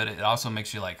best thing, but it also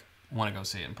makes you like want to go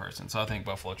see it in person. So I think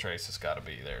Buffalo Trace has got to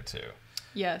be there too.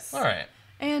 Yes. All right.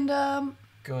 And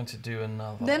Going to do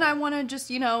another. then I want to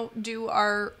just, do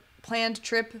our planned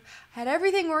trip. Had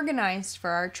everything organized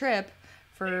for our trip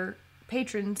for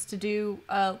patrons to do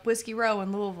Whiskey Row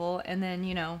in Louisville. And then,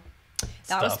 that was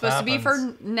Stuff supposed to be for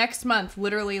happens. next month,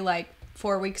 literally like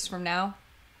 4 weeks from now.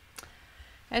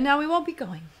 And now we won't be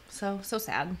going. So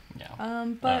sad. Yeah.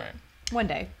 But All right. one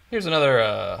day. Here's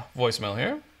another voicemail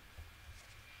here.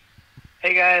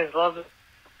 Hey guys, love it.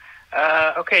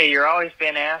 Okay, you're always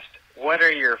being asked, what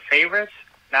are your favorites?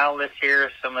 Now let's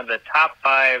hear some of the top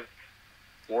 5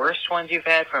 worst ones you've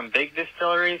had from big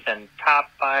distilleries and top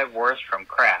 5 worst from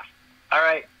craft. All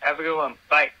right, have a good one.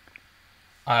 Bye.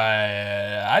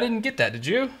 I didn't get that. Did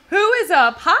you? Who is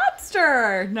a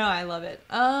popster? No, I love it.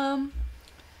 I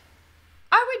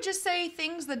would just say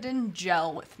things that didn't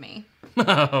gel with me.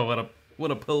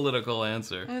 What a political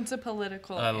answer. It's a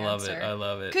political I answer.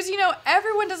 love it. Because,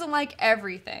 everyone doesn't like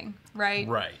everything, right?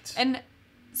 Right. And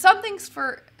something's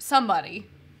for somebody.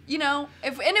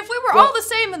 If we were all the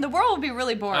same, then the world would be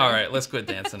really boring. All right, let's quit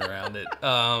dancing around it.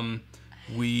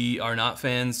 We are not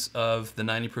fans of the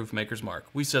 90 proof Maker's Mark.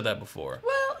 We said that before.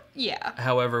 Well, yeah.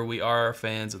 However, we are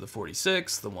fans of the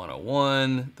 46, the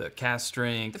 101, the cast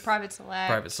strength, The Private Select.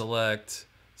 Private Select.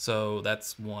 So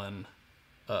that's one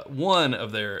one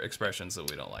of their expressions that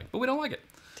we don't like, but we don't like it.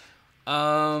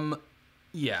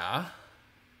 Yeah.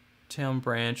 Town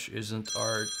Branch isn't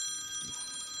our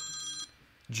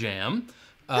jam.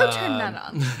 Who turned that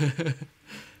on?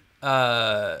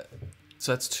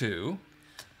 So that's 2.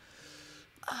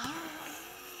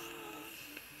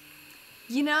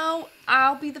 You know,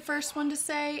 I'll be the first one to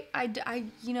say, but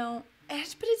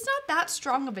it's not that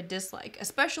strong of a dislike,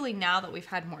 especially now that we've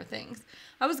had more things.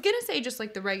 I was gonna say just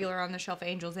like the regular on the shelf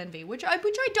Angel's Envy, which I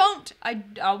don't.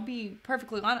 I'll be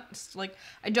perfectly honest, like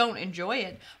I don't enjoy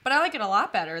it, but I like it a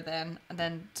lot better than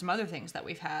some other things that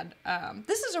we've had.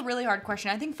 This is a really hard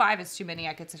question. I think 5 is too many.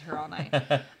 I could sit here all night.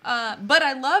 But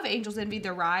I love Angel's Envy.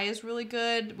 The rye is really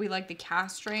good. We like the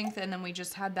cask strength, and then we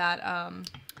just had that.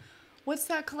 What's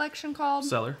that collection called?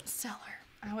 Cellar.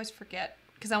 I always forget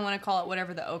because I want to call it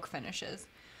whatever the oak finish is.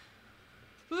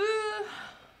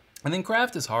 I think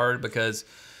craft is hard because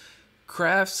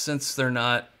craft, since they're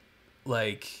not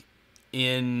like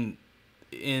in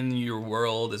your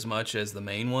world as much as the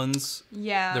main ones.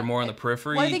 Yeah. They're more on the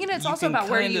periphery. Well, I think it's also about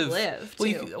where you live,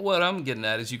 too. What I'm getting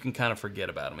at is you can kind of forget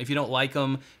about them. If you don't like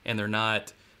them and they're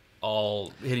not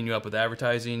all hitting you up with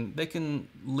advertising, they can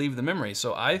leave the memory.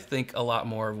 So I think a lot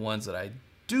more of ones that I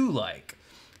do like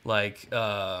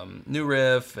New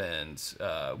Riff and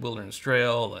Wilderness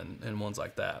Trail and ones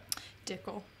like that.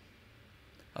 Dickel.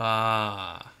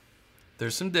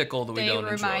 There's some Dickel that we don't enjoy.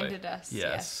 They reminded us.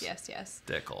 Yes.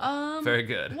 Dickel. Very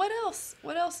good. What else?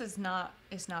 What else is not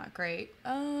great? I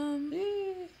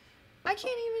can't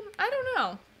even. I don't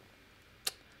know.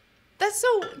 That's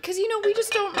so because we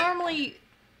just don't normally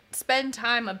spend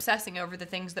time obsessing over the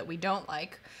things that we don't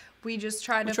like. We just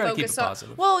try to focus keep it on.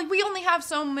 positive. Well, we only have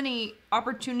so many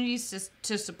opportunities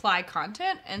to supply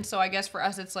content, and so I guess for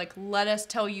us, it's like let us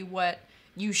tell you what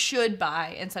you should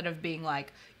buy instead of being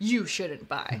like you shouldn't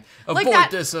buy. Avoid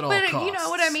like this at all but costs. You know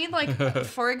what I mean? Like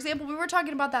for example, we were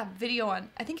talking about that video on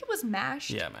I think it was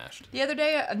Mashed. Yeah, Mashed. The other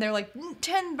day, and they're like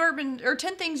 10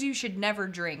 things you should never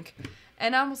drink,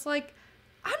 and I was like,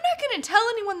 I'm not going to tell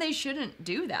anyone they shouldn't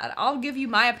do that. I'll give you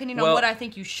my opinion on what I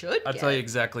think you should I'll get. tell you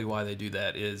exactly why they do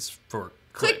that is for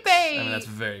clicks. Clickbait. I mean, that's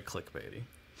very clickbaity.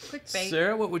 Clickbait.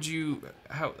 Sarah, what would you...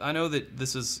 I know that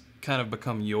this has kind of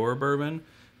become your bourbon,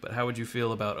 but how would you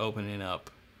feel about opening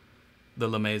up the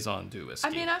La Maison du Whisky?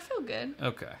 I mean, I feel good.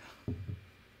 Okay.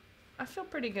 I feel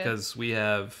pretty good. Because we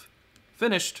have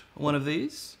finished one of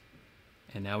these,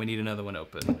 and now we need another one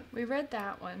open. We read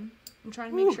that one. I'm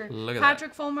trying to make sure. Look at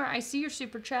Patrick Fulmer, I see your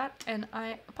super chat, and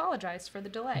I apologize for the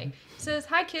delay. He says,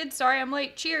 hi, kids. Sorry I'm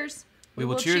late. Cheers. We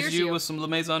will cheers you with some La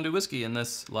Maison du Whisky in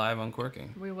this live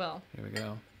uncorking. We will. Here we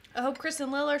go. I hope Chris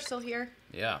and Lil are still here.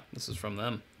 Yeah, this is from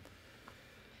them.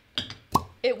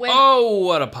 It went. Oh,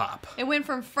 what a pop. It went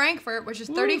from Frankfurt, which is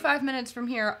 35 minutes from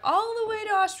here, all the way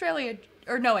to Australia.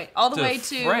 Or no, wait, all the way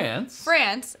to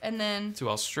France, and then to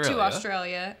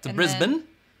Australia. To and Brisbane.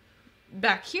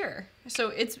 Back here.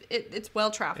 So it's well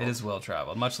traveled. It is well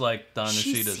traveled, much like Don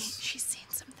Nishida's. She's seen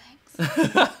some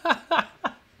things.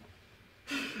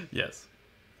 Yes.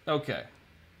 Okay.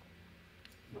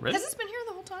 Ready? Has this been here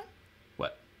the whole time?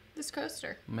 What? This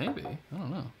coaster. Maybe. I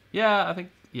don't know. Yeah, I think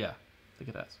it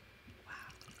has. Wow.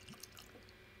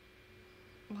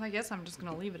 Well, I guess I'm just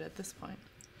gonna leave it at this point.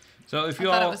 So if I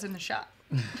thought it was in the shot.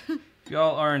 If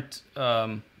y'all aren't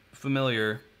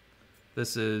familiar,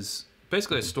 this is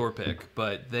basically a store pick,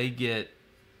 but they get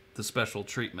the special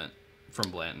treatment from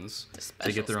Blanton's.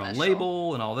 They get their own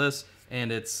label and all this,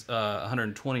 and it's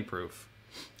 120 proof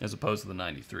as opposed to the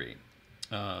 93.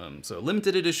 So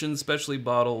limited edition, specially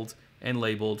bottled and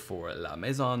labeled for La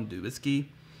Maison du Whisky.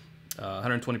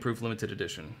 120 proof limited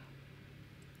edition.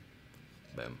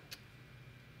 Boom.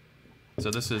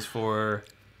 So this is for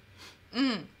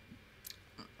the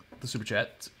super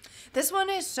chat. This one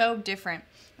is so different.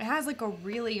 It has like a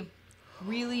really,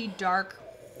 really dark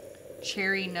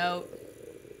cherry note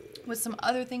with some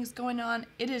other things going on.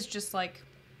 It is just like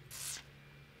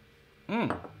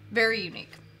very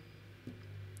unique.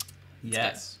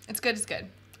 Yes. It's good. It's good.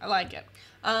 I like it.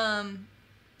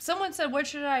 Someone said, what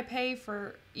should I pay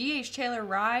for E.H. Taylor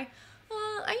rye?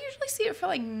 I usually see it for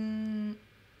like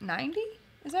 90.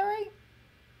 Is that right?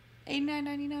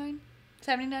 $89.99?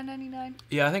 $79.99?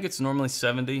 Yeah, I think it's normally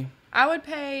 70. I would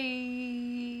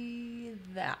pay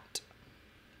that.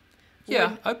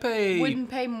 Yeah, Wouldn't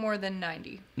pay more than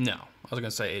 90. No, I was gonna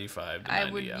say 85 to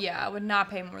 90. I would not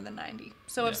pay more than 90.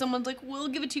 So if someone's like, "We'll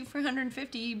give it to you for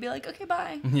 150," you'd be like, "Okay,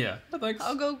 bye." Yeah, thanks.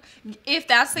 I'll go. If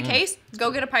that's the case,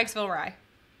 go get a Pikesville rye.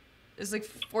 It's like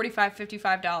 $45,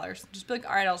 $55. Just be like,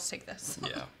 "All right, I'll just take this."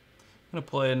 Yeah, I'm gonna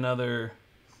play another.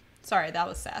 Sorry, that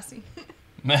was sassy.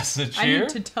 Message I here. need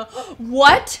to tell.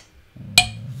 What?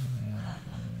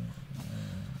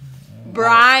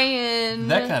 Brian.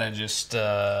 That kind of just...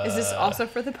 Is this also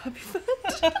for the puppy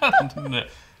fund?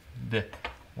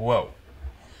 Whoa.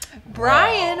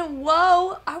 Brian,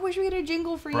 whoa. I wish we had a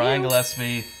jingle for Brian you.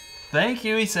 Gillespie. Thank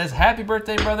you. He says, happy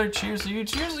birthday, brother. Cheers to you.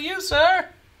 Cheers to you, sir.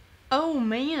 Oh,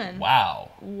 man.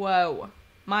 Wow. Whoa.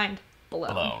 Mind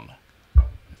blown.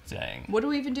 Dang. What do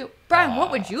we even do? Brian,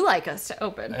 what would you like us to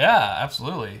open? Yeah,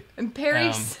 absolutely. And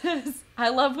Perry says, I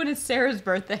love when it's Sarah's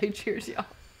birthday. Cheers, y'all.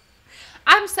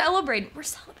 I'm celebrating. We're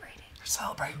celebrating. We're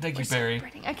celebrating. Thank We're you, Barry.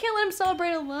 celebrating. I can't let him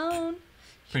celebrate alone.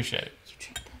 Appreciate it. You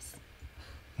drink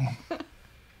this.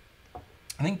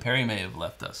 I think Perry may have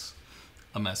left us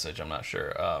a message. I'm not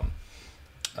sure.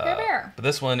 Bear. But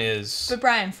this one is... But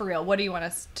Brian, for real, what do you want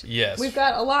us to... Yes. We've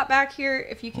got a lot back here.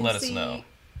 If you can Let see... us know.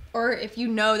 Or if you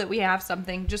know that we have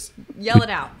something, just yell it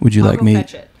out. Would you I'll like go me?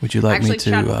 Fetch it. Would you like Actually, me to?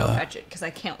 Chad will go fetch it because I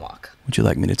can't walk. Would you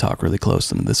like me to talk really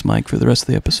close into this mic for the rest of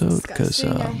the episode? Because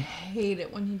I hate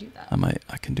it when you do that.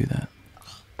 I can do that.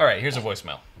 All right, here's a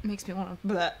voicemail. It makes me want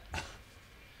to.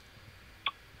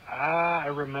 I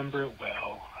remember it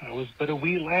well. I was but a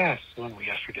wee lass when we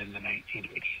ushered in the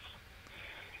 1980s. It's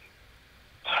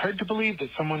hard to believe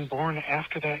that someone born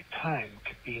after that time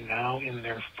could be now in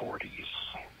their 40s.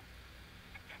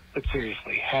 But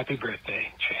seriously, happy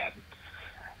birthday, Chad.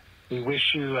 We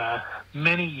wish you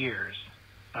many years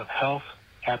of health,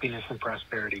 happiness, and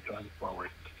prosperity going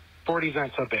forward. 40s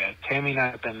aren't so bad. Tammy and I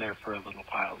have been there for a little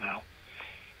while now.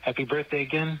 Happy birthday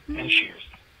again, and cheers.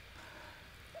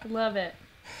 I love it.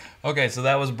 Okay, so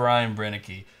that was Brian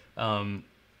Brennicky.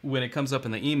 When it comes up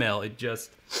in the email, it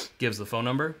just gives the phone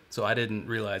number. So I didn't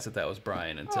realize that was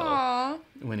Brian until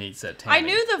when he said Tammy. I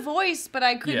knew the voice, but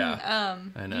I couldn't,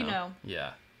 I know. you know.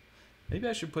 Yeah. Maybe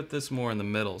I should put this more in the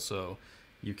middle so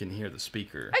you can hear the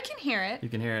speaker. I can hear it. You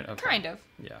can hear it? Okay. Kind of.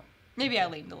 Yeah. Maybe I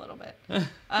leaned a little bit.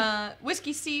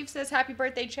 Whiskey Steve says, happy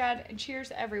birthday, Chad, and cheers,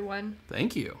 everyone.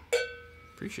 Thank you.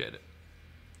 Appreciate it.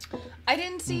 I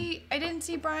didn't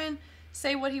see Brian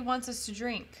say what he wants us to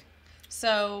drink.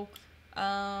 So,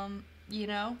 you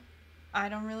know, I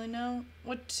don't really know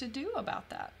what to do about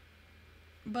that.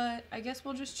 But I guess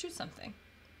we'll just choose something.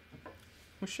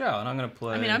 We shall, and I'm going to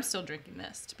play... I mean, I'm still drinking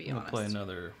this, to be honest. I'm going to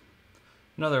play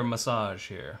another massage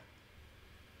here.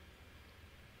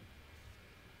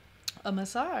 A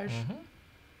massage? Mm-hmm.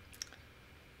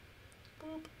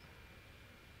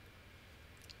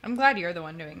 I'm glad you're the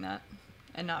one doing that,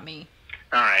 and not me.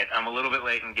 All right, I'm a little bit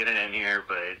late in getting in here,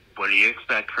 but what do you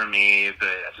expect from me? But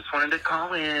I just wanted to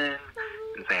call in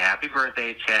and say happy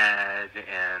birthday, Chad,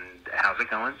 and how's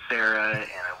it going, Sarah? And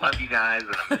I love you guys,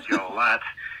 and I miss you all a lot.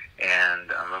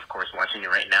 And I'm, of course, watching you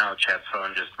right now. Chad's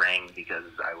phone just rang because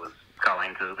I was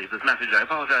calling to leave this message. I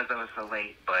apologize I was so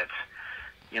late, but,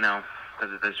 you know,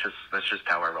 that's just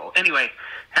how I roll. Anyway,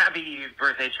 happy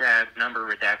birthday, Chad. Number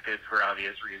redacted for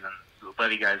obvious reasons.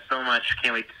 Love you guys so much.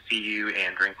 Can't wait to see you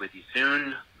and drink with you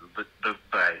soon.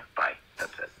 Bye.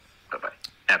 That's it. Bye-bye.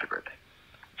 Happy birthday.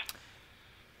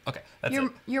 Okay, that's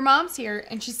it. Your mom's here,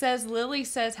 and she says, Lily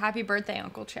says, happy birthday,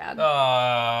 Uncle Chad.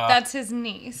 That's his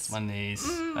niece. My niece.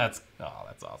 That's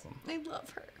awesome. I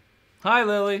love her. Hi,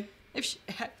 Lily.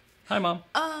 Hi, Mom.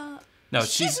 No,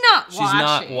 she's not watching. She's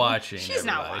not watching. She's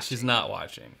not watching. She's not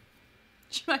watching.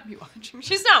 She might be watching.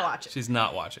 She's not watching. She's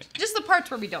not watching. Just the parts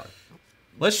where we don't.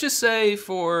 Let's just say,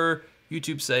 for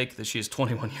YouTube's sake, that she is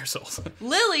 21 years old.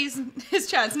 Lily's his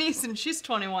Chad's niece, and she's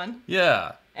 21.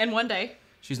 Yeah. And one day.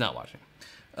 She's not watching.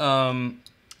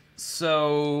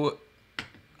 So,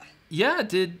 yeah,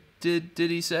 did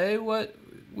he say what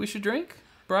we should drink,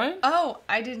 Brian? Oh,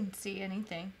 I didn't see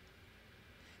anything.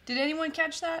 Did anyone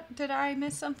catch that? Did I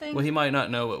miss something? Well, he might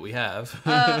not know what we have.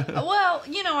 Well,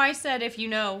 you know, I said if you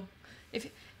know.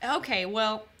 Okay,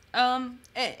 well,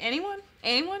 anyone?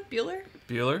 Bueller?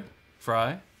 Bueller?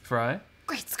 Fry?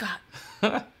 Great Scott.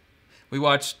 We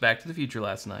watched Back to the Future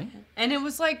last night. And it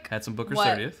was like... Had some Booker's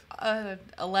 30th.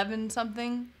 11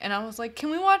 something. And I was like, can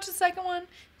we watch the second one?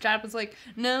 Chad was like,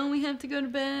 no, we have to go to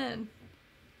bed.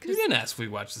 You didn't ask if we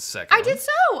watched the second one. I did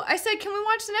so. I said, can we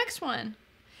watch the next one?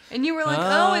 And you were like,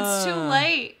 oh, it's too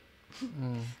late.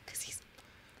 Because he's...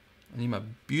 I need my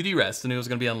beauty rest, and it was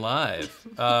going to be on live.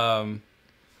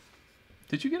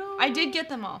 Did you get all? I did get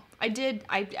them all. I did.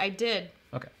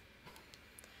 Okay.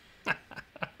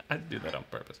 I do that on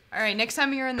purpose. All right, next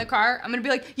time you're in the car, I'm going to be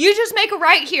like, you just make a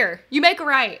right here. You make a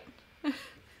right.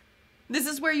 This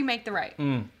is where you make the right.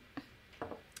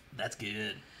 That's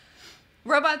good.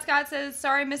 Robot Scott says,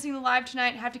 sorry missing the live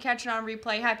tonight. Have to catch it on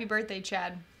replay. Happy birthday,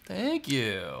 Chad. Thank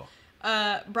you.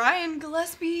 Brian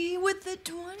Gillespie with the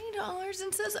 $20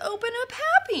 and says, open up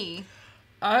Pappy.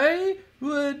 I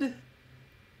would...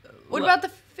 What about the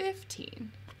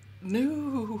 15?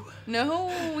 No.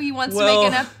 No, he wants to Well-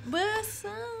 make an episode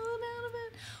out of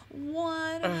it.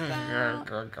 What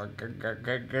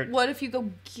if you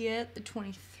go get the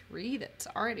 23 that's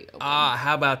already open?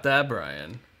 How about that,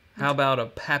 Brian? How about a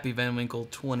Pappy Van Winkle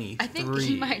 23? I think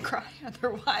he might cry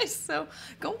otherwise. So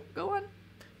go on.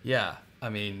 Yeah, I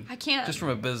mean, I can't. Just from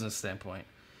a business standpoint.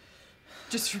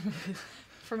 Just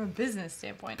from a business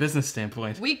standpoint.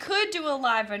 We could do a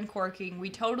live uncorking. We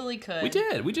totally could. We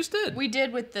did. We just did. We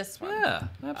did with this one. Yeah,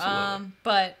 absolutely.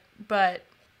 But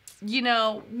you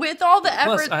know, with all the effort.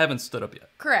 Plus, I haven't stood up yet.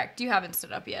 Correct. You haven't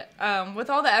stood up yet. With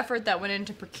all the effort that went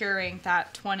into procuring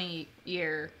that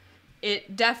 20-year,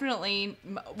 it definitely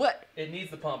It needs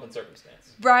the pomp and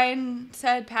circumstance. Brian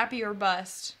said, Pappy or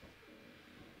bust.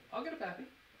 I'll get a Pappy.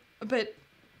 But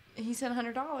he said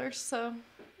 $100, so.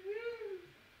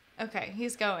 Okay,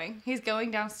 he's going. He's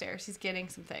going downstairs. He's getting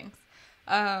some things.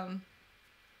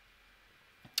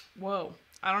 Whoa.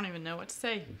 I don't even know what to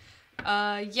say.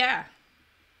 Yeah.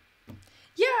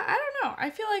 Yeah, I don't know. I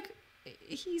feel like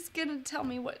he's gonna tell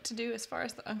me what to do as far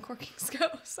as the uncorkings go.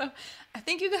 So I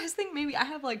think you guys think maybe I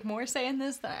have like more say in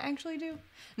this than I actually do.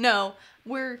 No,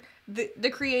 we're the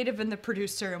creative and the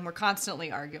producer, and we're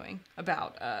constantly arguing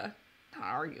about not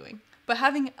arguing, but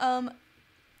having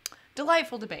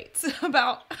delightful debates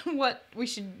about what we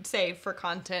should save for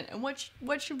content and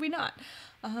what should we not.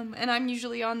 And I'm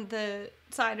usually on the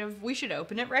side of we should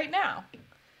open it right now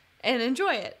and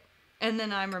enjoy it. And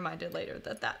then I'm reminded later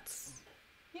that that's,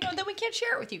 that we can't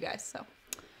share it with you guys. So,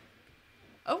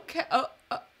 okay.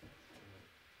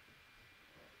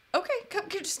 Okay, come,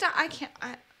 just stop. I can't.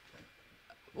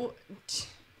 Well,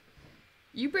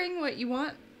 you bring what you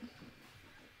want.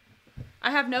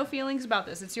 I have no feelings about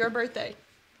this. It's your birthday.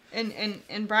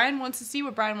 And Brian wants to see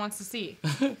what Brian wants to see.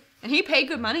 And he paid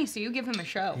good money, so you give him a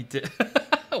show. He did.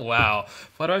 Wow.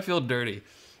 Why do I feel dirty?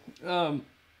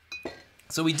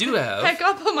 So we do have... Heck,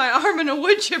 I'll put my arm in a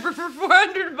wood chipper for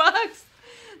 $400.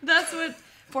 That's what...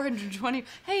 420.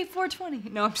 Hey,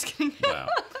 420. No, I'm just kidding.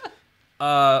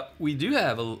 Wow. We do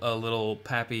have a little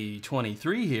Pappy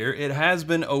 23 here. It has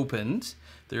been opened.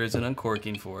 There is an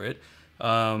uncorking for it.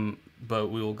 But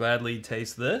we will gladly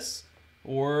taste this.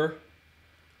 Or,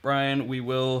 Brian, we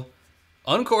will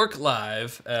uncork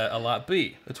live a Lot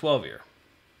B, the 12-year.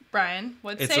 Brian,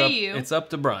 what say you? It's up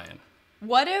to Brian.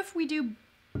 What if we do...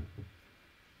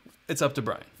 It's up to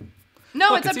Brian.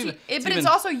 No, Look, it's up to you. But it's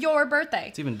also your birthday.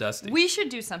 It's even dusty. We should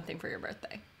do something for your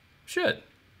birthday. Should.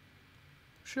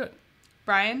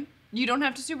 Brian, you don't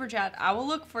have to super chat. I will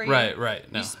look for you. Right.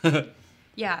 No.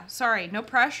 Yeah, sorry. No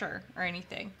pressure or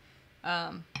anything.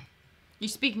 You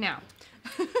speak now.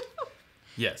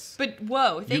 Yes. But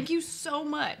whoa, thank you so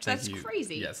much. That's you.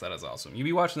 Crazy. Yes, that is awesome. You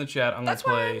be watching the chat. I'm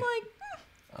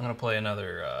gonna play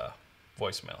another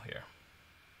voicemail here.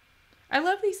 I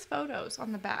love these photos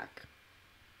on the back.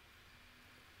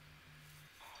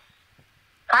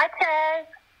 Hi, Ted.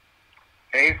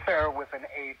 Hey, Sarah with an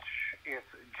H. It's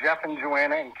Jeff and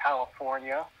Joanna in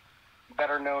California,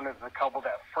 better known as the couple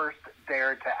that first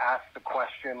dared to ask the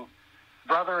question,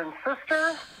 brother and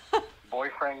sister,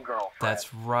 boyfriend, girlfriend.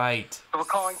 That's right. So we're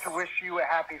calling to wish you a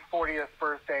happy 40th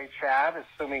birthday, Chad,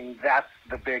 assuming that's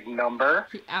the big number.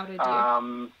 He outed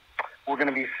you. We're going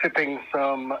to be sipping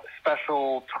some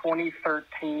special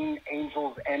 2013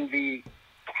 Angel's Envy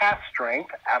cast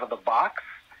strength out of the box.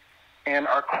 And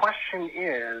our question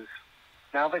is,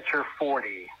 now that you're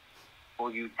 40,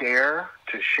 will you dare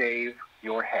to shave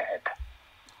your head?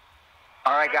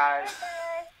 All right, guys.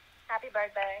 Happy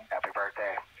birthday. Happy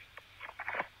birthday.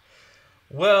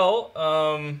 Well,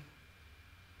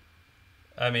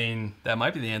 I mean, that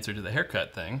might be the answer to the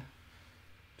haircut thing.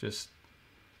 Just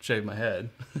shave my head.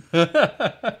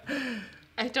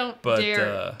 I don't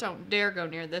dare go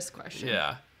near this question.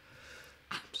 Yeah.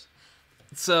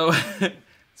 So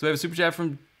we have a super chat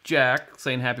from Jack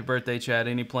saying, happy birthday, Chad.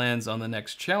 Any plans on the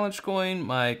next challenge coin?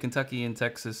 My Kentucky and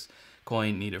Texas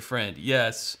coin need a friend.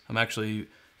 Yes, I'm actually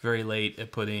very late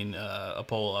at putting a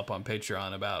poll up on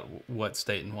Patreon about what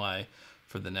state and why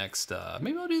for the next,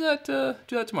 maybe I'll do that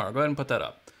tomorrow. Go ahead and put that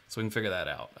up so we can figure that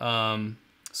out.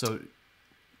 So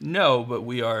no, but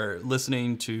we are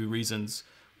listening to reasons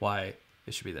why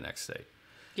it should be the next state.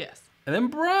 Yes. And then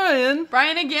Brian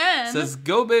again says,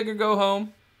 go big or go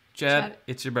home. Chad,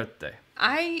 it's your birthday.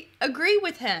 I agree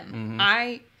with him.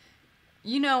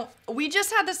 Mm-hmm. We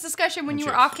just had this discussion when you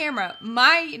were off camera.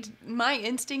 My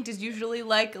instinct is usually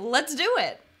like, let's do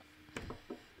it.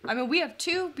 I mean, we have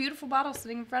two beautiful bottles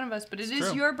sitting in front of us, but it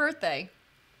is your birthday.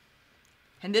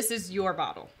 And this is your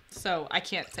bottle. So I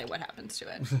can't say what happens to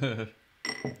it.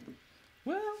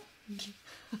 Well.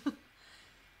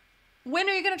 When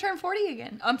are you going to turn 40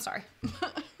 again? I'm sorry.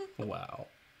 Wow.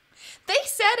 They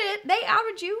said it. They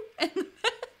outed you.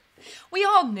 We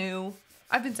all knew.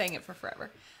 I've been saying it for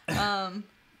forever.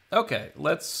 Okay,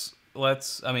 let's.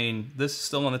 I mean, this is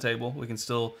still on the table. We can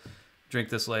still drink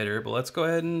this later, but let's go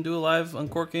ahead and do a live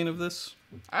uncorking of this.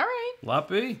 All right. Lot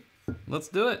B. Let's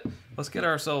do it. Let's get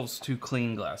ourselves 2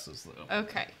 clean glasses, though.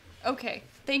 Okay.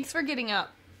 Thanks for getting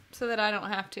up so that I don't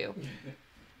have to.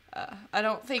 I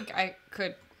don't think I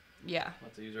could. Yeah. We'll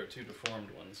have to use our 2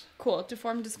 deformed ones. Cool.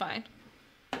 Deformed is fine.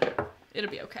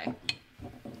 It'll be okay.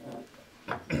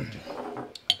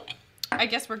 I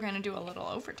guess we're going to do a little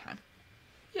overtime.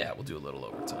 Yeah, we'll do a little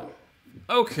overtime.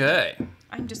 Okay.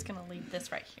 I'm just going to leave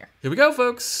this right here. Here we go,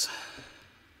 folks.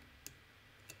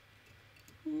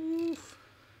 Oof.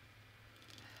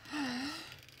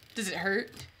 Does it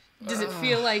hurt? Does it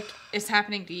feel like it's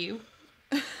happening to you?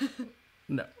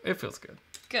 No, it feels good.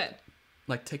 Good.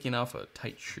 Like taking off a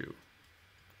tight shoe.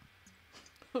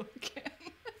 Okay.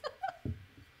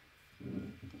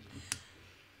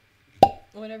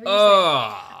 Whatever you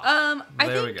say.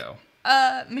 There we go.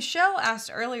 Michelle asked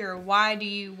earlier, why do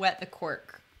you wet the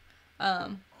cork?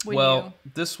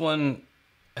 This one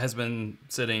has been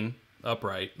sitting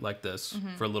upright like this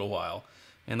for a little while,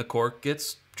 and the cork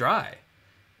gets dry,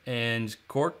 and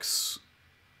corks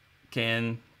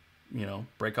can,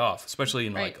 break off, especially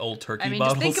in like old turkey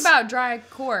bottles. Just think about dry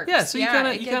corks. Yeah, so you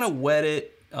kind of wet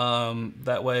it.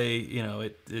 That way,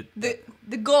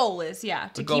 the goal is to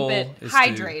keep it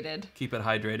hydrated. Keep it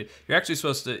hydrated. You're actually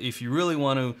supposed to, if you really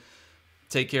want to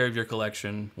take care of your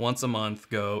collection, once a month,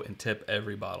 go and tip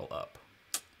every bottle up.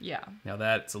 Yeah. Now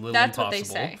that's a little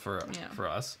impossible for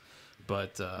us,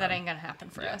 but that ain't gonna happen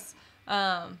for us.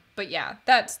 But yeah,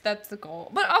 that's the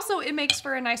goal. But also, it makes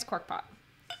for a nice cork pot.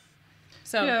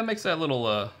 So yeah, it makes that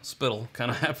little spittle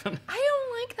kind of happen. I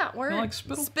don't like that word. You don't like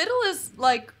spittle? Spittle is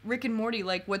like Rick and Morty,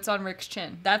 like what's on Rick's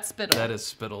chin. That's spittle. That is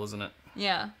spittle, isn't it?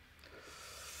 Yeah.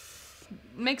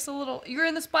 Makes a little. You're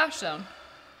in the splash zone.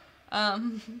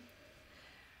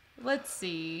 Let's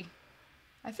see.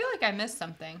 I feel like I missed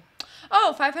something.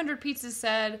 Oh, 500 Pizzas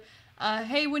said,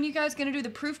 hey, when you guys going to do the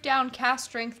proof down cast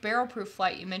strength barrel proof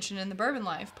flight you mentioned in the Bourbon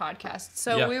Life podcast?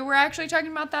 So we were actually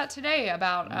talking about that today,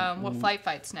 about what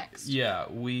flight's next. Yeah,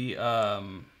 we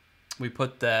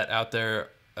put that out there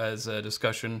as a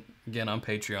discussion, again, on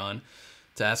Patreon,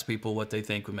 to ask people what they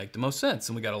think would make the most sense.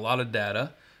 And we got a lot of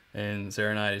data, and Sarah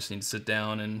and I just need to sit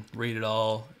down and read it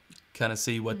all, kind of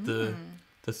see what the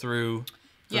through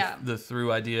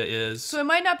idea is. So it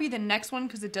might not be the next one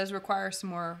because it does require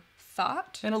some more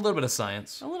thought. And a little bit of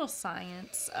science. A little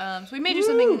science. So we may do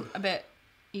something a bit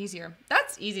easier.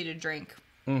 That's easy to drink.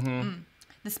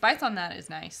 The spice on that is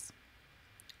nice.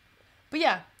 But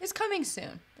yeah, it's coming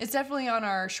soon. It's definitely on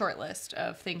our short list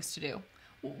of things to do.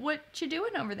 What you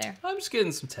doing over there? I'm just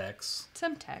getting some texts.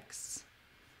 Some texts.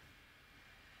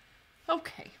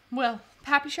 Okay. Well,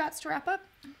 Pappy shots to wrap up.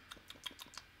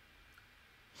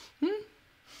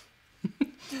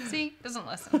 See? Doesn't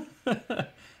listen.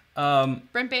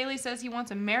 Brent Bailey says he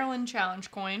wants a Maryland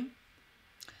Challenge coin.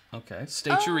 Okay.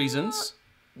 State your reasons.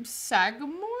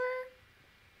 Sagamore?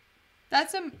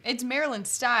 It's Maryland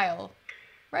style,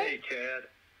 right? Hey, Chad.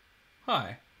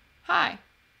 Hi. Hi.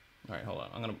 All right, hold on.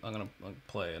 I'm gonna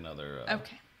play another.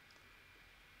 Okay.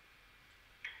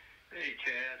 Hey,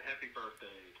 Chad. Happy birthday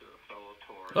to the fellow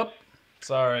Taurus. Oh,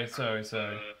 sorry.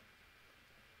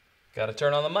 Got to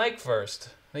turn on the mic first.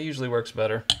 That usually works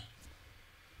better.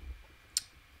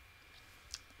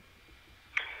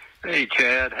 Hey,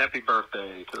 Chad. Happy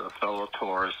birthday to the fellow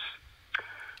Taurus.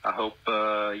 I hope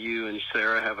you and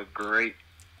Sarah have a great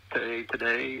day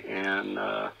today, and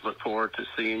look forward to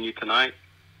seeing you tonight.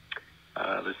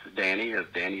 This is Danny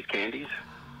of Danny's Candies.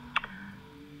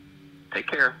 Take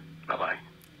care. Bye-bye.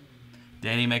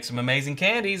 Danny makes some amazing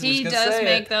candies. He does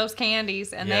make those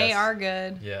candies, and they are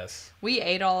good. Yes. We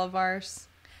ate all of ours.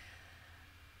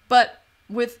 But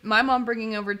with my mom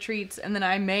bringing over treats, and then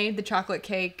I made the chocolate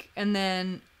cake, and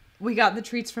then we got the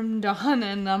treats from Dawn,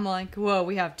 and I'm like, whoa,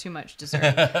 we have too much dessert.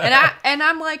 and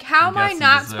I'm like, how am I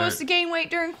not supposed to gain weight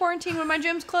during quarantine when my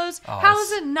gym's closed? Oh, how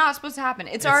is it not supposed to happen?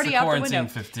 It's already out the window.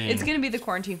 15. It's going to be the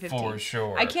quarantine 15. For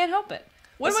sure. I can't help it.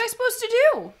 What am I supposed to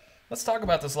do? Let's talk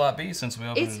about this Lot B since we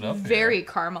opened it up. It's very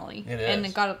caramely. It is. And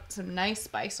it got some nice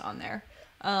spice on there.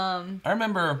 I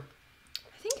remember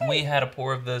we had a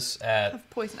pour of this at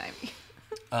Poison Ivy.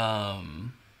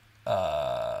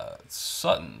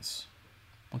 Sutton's,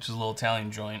 which is a little Italian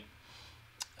joint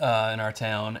in our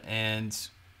town, and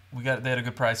they had a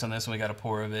good price on this, and we got a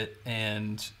pour of it,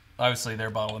 and obviously their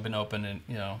bottle had been open,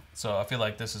 and so I feel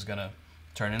like this is gonna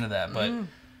turn into that, but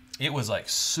it was like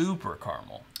super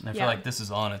caramel. And I feel like this is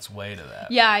on its way to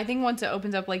that. Yeah, I think once it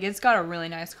opens up, like, it's got a really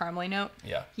nice caramely note.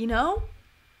 Yeah. You know?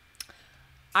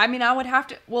 I mean, I would have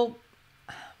to... Well,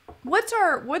 what's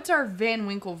our Van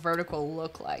Winkle vertical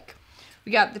look like?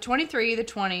 We got the 23, the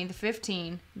 20, the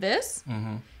 15, this,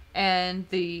 and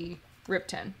the Rip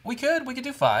 10. We could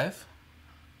do 5.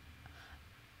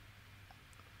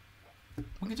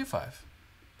 We could do 5.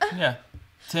 Yeah.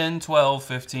 10, 12,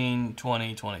 15,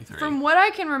 20, 23. From what I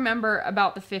can remember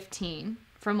about the 15,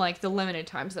 from like the limited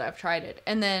times that I've tried it,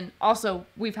 and then also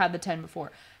we've had the 10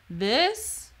 before.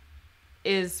 This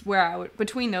is where I would,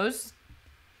 between those,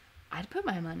 I'd put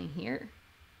my money here.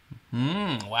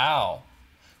 Wow.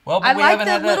 Well, but I we like haven't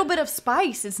that had little bit of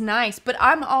spice. It's nice, but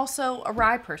I'm also a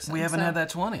rye person. We haven't had that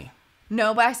 20.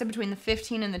 No, but I said between the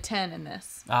 15 and the 10 in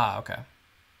this. Ah, okay.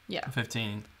 Yeah. The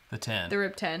 15, the 10. The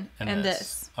Rip 10 and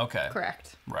this. Okay.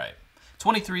 Correct. Right.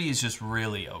 23 is just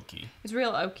really oaky. It's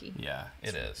real oaky. Yeah,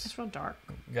 it is. It's real dark.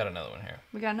 We got another one here.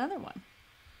 We got another one.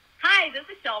 Hi, this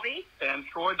is Shelby. And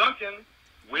Troy Duncan,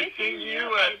 wishing you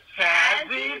a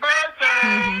Tazzy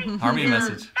birthday! Harmony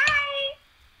message. Bye.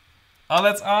 Oh,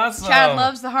 that's awesome. Chad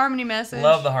loves the harmony message.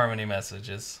 Love the harmony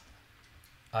messages.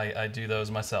 I do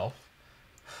those myself.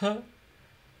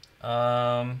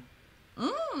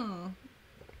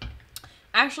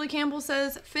 Ashley Campbell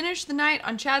says, finish the night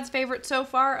on Chad's favorite so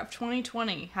far of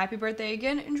 2020. Happy birthday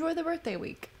again. Enjoy the birthday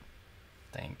week.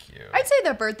 Thank you. I'd say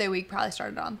the birthday week probably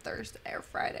started on Thursday or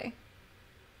Friday.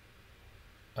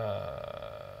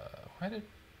 Why did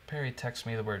Perry text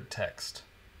me the word text?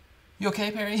 You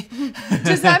okay, Perry?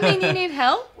 Does that mean you need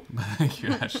help? Thank you,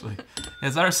 Ashley.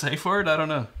 Is that our safe word? I don't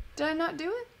know. Did I not do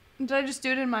it? Did I just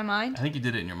do it in my mind? I think you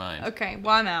did it in your mind. Okay,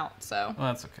 well, I'm out, so.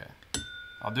 Well, that's okay.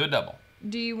 I'll do a double.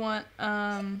 Do you want,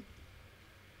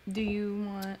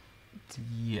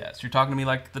 Yes, you're talking to me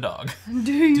like the dog.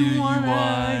 Do you want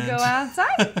to go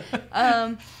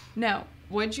outside? No.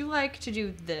 Would you like to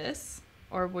do this,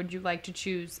 or would you like to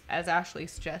choose, as Ashley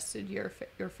suggested, your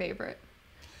favorite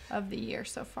of the year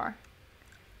so far?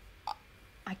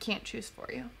 I can't choose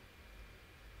for you.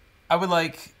 I would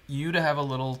like you to have a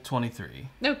little 23.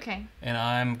 Okay. And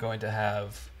I'm going to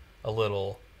have a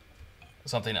little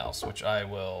something else, which I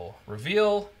will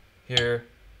reveal here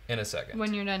in a second.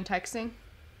 When you're done texting?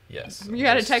 Yes. You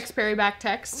got to text Perry back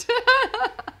text.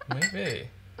 Maybe.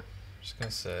 I'm just going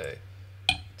to say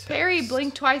text. Perry,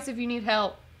 blink twice if you need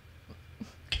help.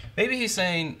 Maybe he's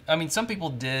saying, I mean, some people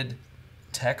did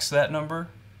text that number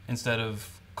instead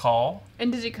of call.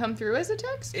 And did it come through as a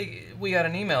text? We got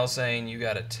an email saying you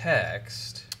got a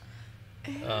text.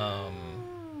 So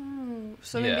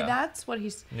maybe that's what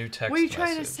he's... New text What are you message.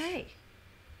 trying to say?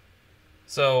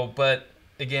 So, but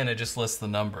again, it just lists the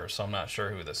number, so I'm not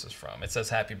sure who this is from. It says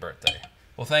happy birthday.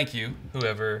 Well, thank you,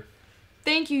 whoever.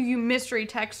 Thank you, you mystery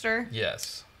texter.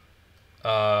 Yes.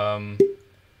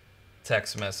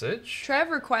 Text message. Trev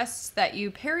requests that you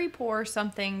Perry pour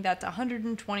something that's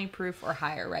 120 proof or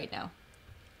higher right now.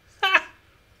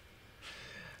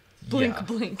 Blink, Yeah.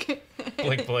 blink.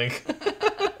 Blink, blink.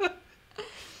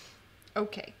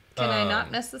 Okay. Can I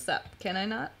not mess this up? Can I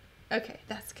not? Okay,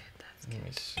 that's good. That's good. Let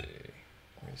me see.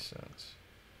 Recent.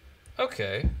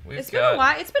 Okay, It's been a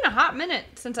while. It's been a hot minute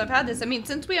since I've had this. I mean,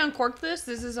 since we uncorked this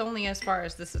is only as far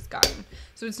as this has gotten.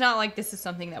 So it's not like this is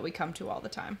something that we come to all the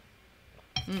time.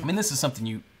 I mean, this is something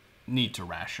you need to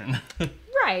ration.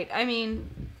 Right. I mean,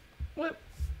 what?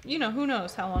 You know, who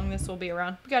knows how long this will be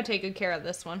around. We gotta take good care of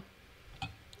this one.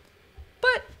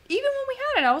 But even when we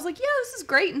had it, I was like, yeah, this is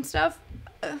great and stuff.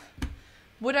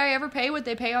 Would I ever pay what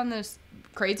they pay on this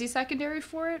crazy secondary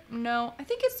for it? No. I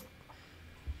think it's...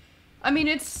 I mean,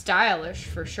 it's stylish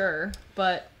for sure,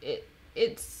 but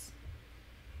it's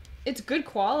good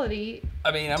quality.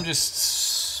 I mean,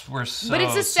 we're so But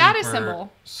it's a status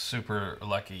symbol. Super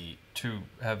lucky to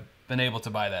have been able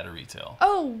to buy that at retail.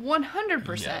 Oh,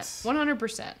 100%. Yes.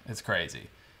 100%. It's crazy.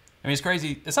 I mean, it's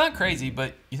crazy. It's not crazy,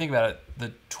 but you think about it,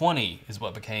 the 20 is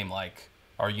what became like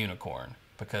our unicorn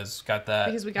because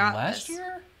we got last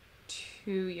year?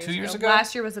 2 years 2 years ago. ago?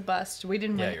 Last year was a bust. We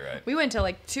didn't win. You're right. We went to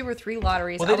like 2 or 3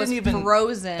 lotteries. Well, I was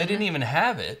frozen. They didn't even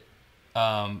have it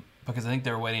because I think they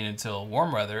were waiting until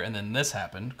warm weather, and then this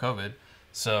happened, COVID.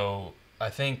 So I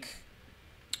think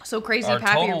So Crazy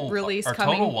Pappy release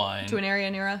coming to an area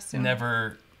near us soon.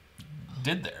 Never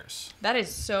did theirs. That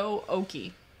is so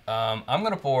oaky. I'm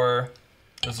gonna pour.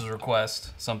 This is a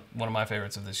request. One of my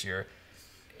favorites of this year.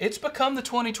 It's become the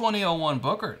 2020-01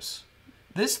 Bookers.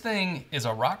 This thing is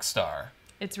a rock star.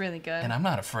 It's really good. And I'm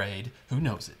not afraid. Who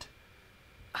knows it?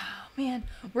 Oh, man.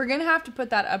 We're going to have to put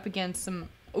that up against some...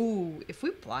 Ooh, if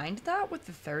we blind that with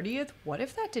the 30th, what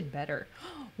if that did better?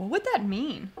 What would that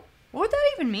mean? What would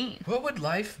that even mean? What would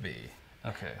life be?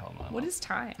 Okay, hold on. What is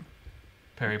time?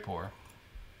 Perry pour.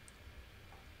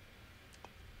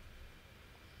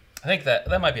 I think that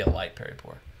might be a light Perry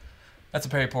pour. That's a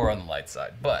Perry pour on the light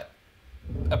side, but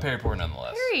a Perry pour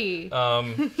nonetheless. Perry. You're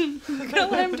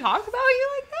gonna let him talk about you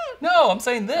like that? No, I'm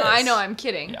saying this. No, I know, I'm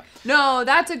kidding. Yeah. No,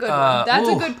 that's a good one. That's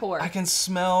a good pour. I can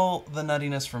smell the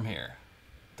nuttiness from here.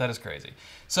 That is crazy.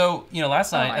 So,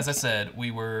 last night, as I said,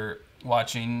 we were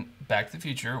watching Back to the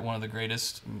Future, one of the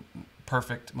greatest,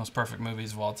 most perfect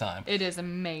movies of all time. It is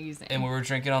amazing. And we were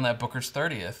drinking on that Booker's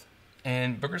 30th.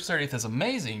 And Booker's 30th is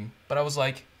amazing, but I was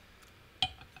like,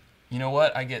 you know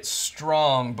what? I get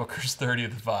strong Booker's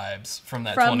 30th vibes from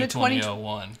that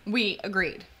 2020-01. We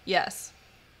agreed. Yes.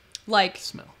 Like.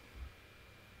 Smell.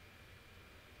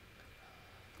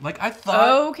 Like, I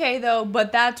thought... Okay, though,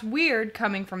 but that's weird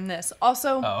coming from this.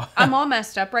 Also, I'm all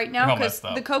messed up right now because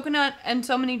the coconut and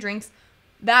so many drinks,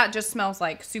 that just smells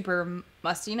like super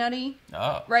musty nutty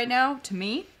right now to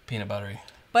me. Peanut buttery.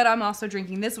 But I'm also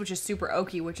drinking this, which is super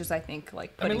oaky, which is, I think,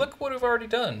 like... I mean, look what we've already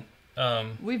done.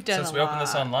 We've done since we opened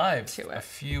this on live a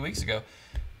few weeks ago.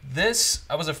 This,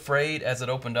 I was afraid as it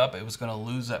opened up, it was going to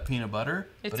lose that peanut butter,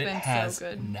 but it has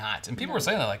so good. not. And people were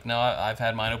saying that, like, no, I've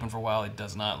had mine open for a while. It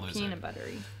does not lose peanut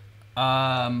buttery.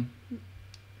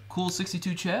 Cool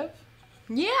 62 Chev?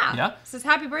 Yeah. Yeah. It says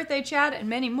happy birthday, Chad, and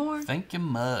many more. Thank you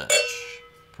much.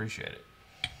 Appreciate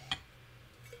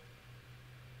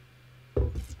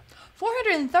it.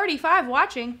 435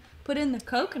 watching. Put in the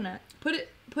coconut.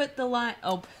 Put the lime.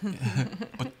 Oh.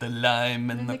 Put the lime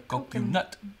in the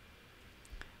coconut.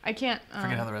 I can't.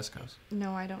 Forget how the rest goes.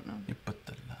 No, I don't know. You put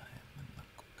the lime in the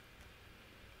coconut.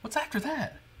 What's after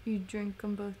that? You drink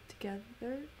them both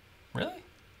together. Really?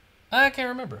 I can't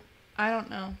remember. I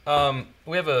don't know.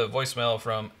 We have a voicemail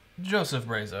from Joseph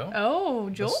Brazo.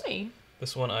 Oh, Joy.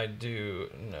 This one I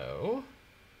do know.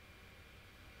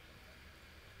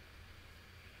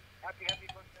 Happy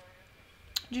birthday.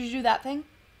 Did you do that thing?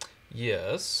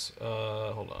 Yes.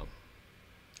 Hold on.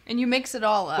 And you mix it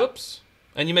all up. Whoops.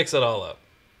 And you mix it all up.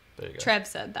 There you go. Trev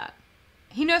said that.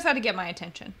 He knows how to get my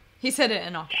attention. He said it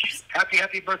in all caps.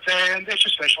 Happy birthday, and it's a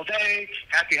special day.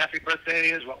 Happy birthday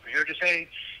is what we're here to say.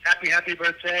 Happy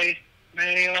birthday.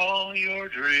 May all your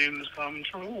dreams come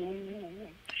true.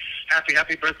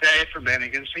 Happy birthday from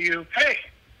Bennigan to you. Hey!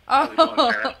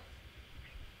 Oh.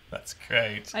 That's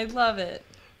great. I love it.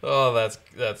 Oh,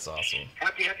 that's awesome.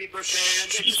 Happy birthday.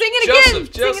 Sing it again.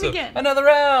 Joseph. Sing it again. Another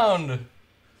round.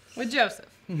 With Joseph.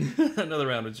 Another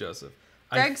round with Joseph.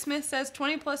 Greg Smith says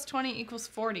 20 plus 20 equals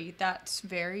 40. That's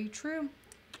very true.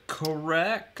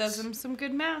 Correct. Does him some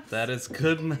good math. That is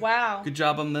good. Wow. Good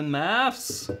job on the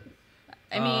maths.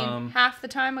 I mean, half the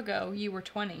time ago, you were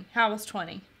 20. How was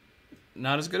 20?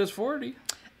 Not as good as 40.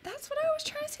 That's what I was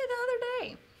trying to say the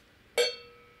other day.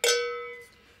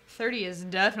 30 is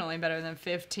definitely better than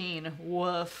 15.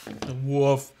 Woof.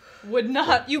 Woof.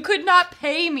 You could not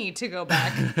pay me to go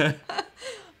back.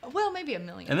 Well, maybe $1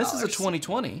 million. And this is a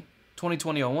 2020.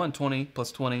 2020-01, 20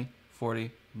 plus 20,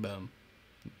 40, boom.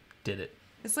 Did it.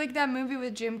 It's like that movie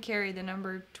with Jim Carrey, the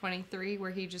number 23, where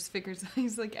he just figures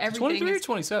he's like everything. 23 or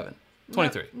 27?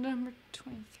 23. Number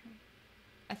 23.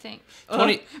 I think.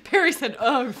 20. Perry said,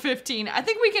 15. I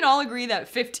think we can all agree that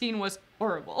 15 was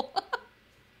horrible.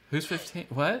 Who's 15?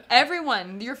 What?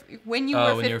 Everyone. When you were 15. When you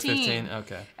were 15,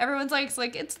 okay. Everyone's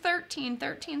like, it's 13.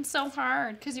 13's so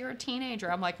hard because you're a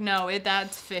teenager. I'm like, no,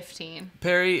 that's 15.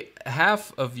 Perry,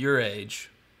 half of your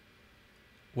age,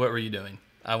 what were you doing?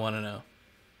 I want to know.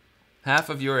 Half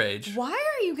of your age. Why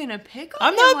are you going to pick on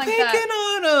I'm him not like picking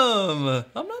that? on him.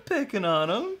 I'm not picking on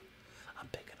him. I'm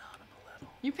picking on him a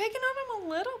little. You're picking on him a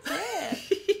little bit.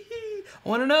 I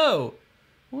want to know.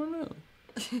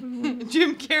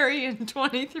 Jim Carrey and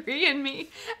 23 and me.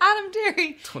 Adam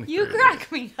Terry, 23 you crack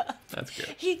me up. That's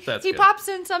good. He good. pops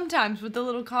in sometimes with the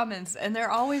little comments, and they're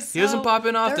always so... He doesn't pop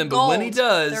in often, but gold. when he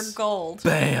does... They're gold.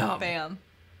 Bam. Bam.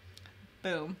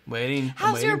 Boom. Waiting.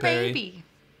 How's your Perry. baby?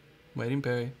 Waiting,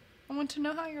 Perry. I want to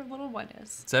know how your little one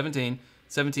is. 17.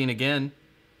 17 again.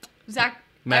 Zach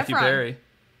Matthew Efron. Perry.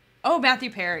 Oh,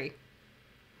 Matthew Perry.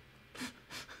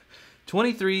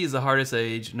 23 is the hardest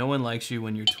age. No one likes you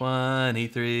when you're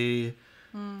 23.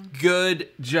 Good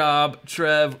job,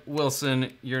 Trev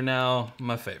Wilson. You're now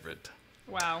my favorite.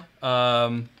 Wow.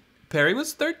 Perry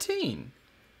was 13.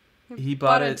 He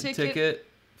bought a ticket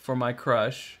for my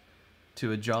crush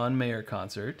to a John Mayer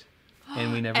concert,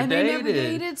 and we never dated. They never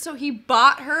dated, so he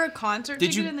bought her a concert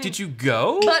ticket. Did you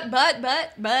go? But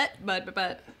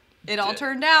it all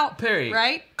turned out. Perry,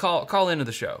 right? Call into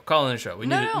the show.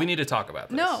 We need to talk about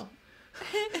this. No.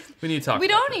 We need to talk. We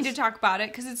don't need to talk about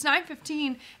it because it's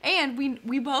 9:15, and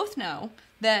we both know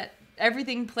that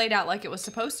everything played out like it was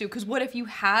supposed to. Because what if you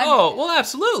had... Oh, well,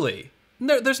 absolutely.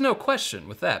 There's no question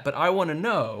with that. But I want to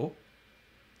know,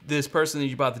 this person that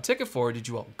you bought the ticket for, did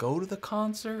you all go to the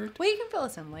concert? Well, you can fill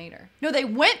us in later. No, they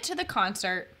went to the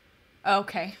concert.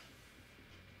 Okay.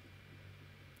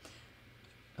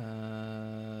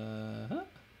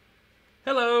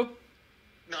 Hello.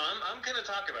 No, I'm going to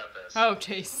talk about this. Oh,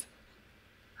 jeez.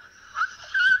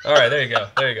 All right, there you go.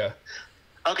 There you go.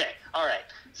 Okay, all right.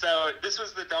 So this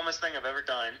was the dumbest thing I've ever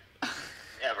done.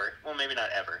 Ever. Well, maybe not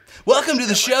ever. Welcome to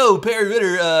the show, Perry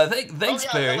Ritter. Thanks,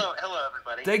 Perry. Hello,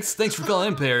 everybody. Thanks for calling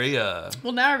in, Perry.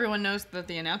 Well, now everyone knows that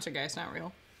the announcer guy's not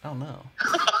real. Oh, no.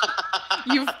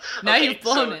 You've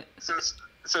blown it.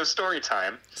 So story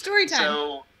time. Story time.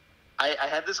 So I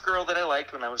had this girl that I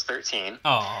liked when I was 13.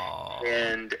 Oh.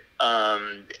 And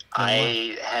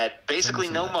I had basically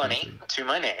no money to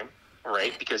my name,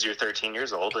 right? Because you're 13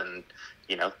 years old, and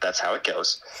that's how it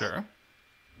goes. Sure.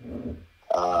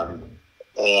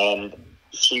 And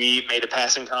she made a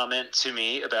passing comment to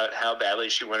me about how badly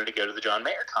she wanted to go to the John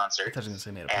Mayer concert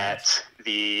at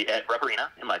Rub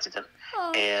Arena in Lexington.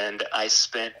 Oh. And I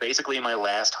spent basically my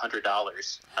last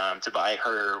 $100 to buy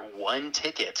her one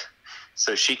ticket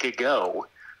so she could go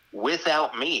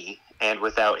without me and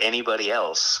without anybody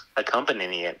else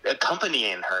accompanying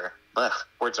her. Ugh,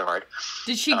 words are hard.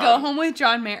 Did she go home with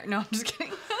John Mayer? No, I'm just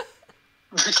kidding.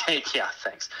 Yeah,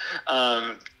 thanks.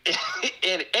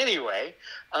 Anyway,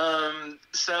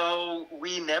 so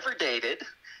we never dated,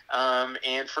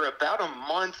 and for about a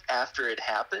month after it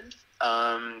happened,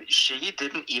 she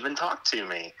didn't even talk to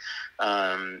me.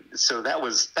 So that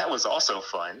was also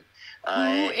fun.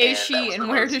 Who is she, and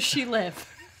where does she live?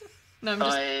 No,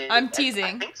 I'm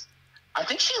teasing. I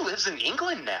think she lives in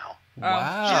England now.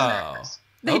 Wow.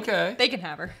 Okay. They can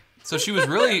have her. So she was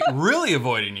really, really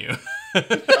avoiding you.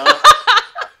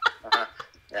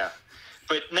 Yeah.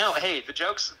 But no, hey, the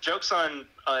joke's on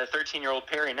 13-year-old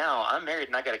Perry now. I'm married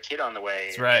and I got a kid on the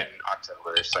way in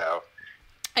October, so.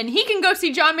 And he can go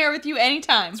see John Mayer with you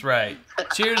anytime. That's right.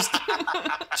 Cheers.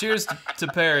 Cheers to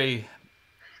Perry.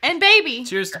 And baby.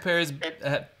 Cheers to Perry's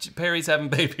having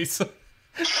babies.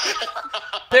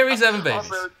 Perry's having babies.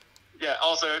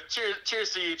 Also,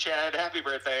 cheers to you, Chad. Happy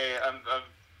birthday. I'm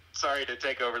sorry to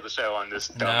take over the show on this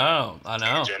dumb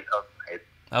tangent of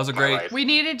that was a great. We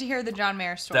needed to hear the John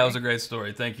Mayer story. That was a great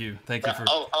story. Thank you for.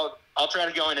 I'll try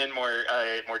to go in more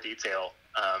detail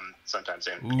sometime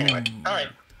soon. Ooh. Anyway, all right,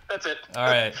 that's it. All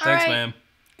right, thanks, ma'am.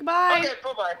 Goodbye. Okay,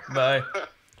 bye. Bye.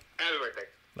 Happy birthday.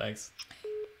 Thanks.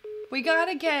 We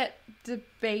gotta get the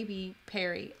baby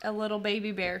Perry a little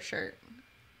baby bear shirt.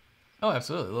 Oh,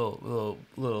 absolutely. A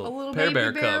little Pear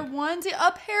baby Bear cup onesie.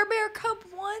 A Pear Bear Cup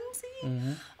onesie?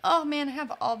 Mm-hmm. Oh, man, I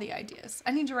have all the ideas. I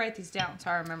need to write these down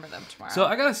so I remember them tomorrow. So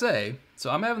I got to say,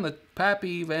 I'm having the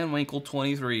Pappy Van Winkle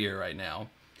 23 year right now.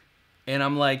 And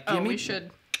I'm like, give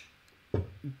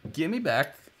me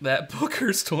back that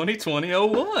Booker's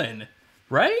 2020-01.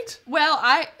 Right? Well,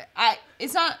 I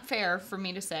it's not fair for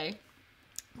me to say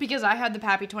because I had the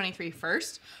Pappy 23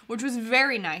 first, which was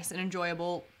very nice and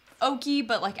enjoyable. Oaky,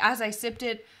 but like as I sipped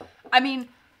it, I mean,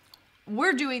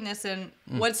 we're doing this in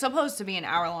what's supposed to be an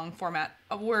hour-long format.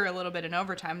 We're a little bit in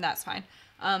overtime. That's fine.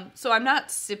 So I'm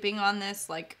not sipping on this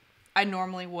like I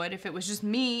normally would if it was just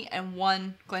me and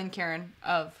one Glencairn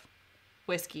of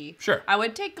whiskey. Sure. I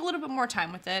would take a little bit more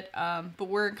time with it, but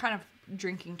we're in kind of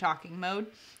drinking, talking mode.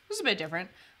 It was a bit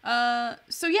different.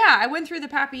 So yeah, I went through the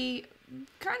Pappy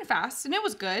kind of fast, and it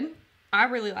was good. I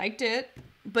really liked it.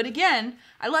 But again,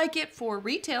 I like it for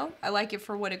retail. I like it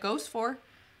for what it goes for.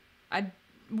 I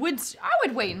would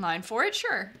wait in line for it,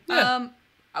 sure. Yeah.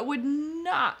 I would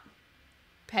not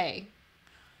pay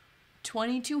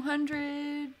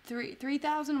 $2,200,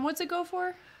 $3,000. What's it go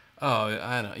for? Oh,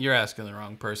 I know. You're asking the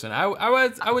wrong person. I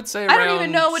would say around. I don't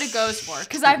even know what it goes for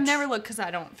because I've never looked because I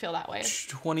don't feel that way.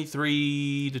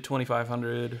 $2,300 to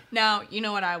 $2,500. Now you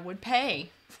know what I would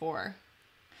pay for.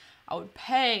 I would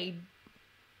pay.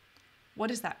 What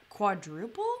is that?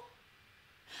 Quadruple?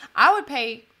 I would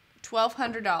pay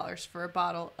 $1,200 for a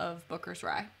bottle of Booker's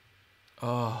Rye.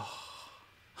 Oh.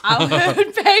 I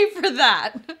would pay for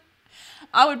that.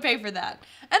 I would pay for that.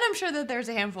 And I'm sure that there's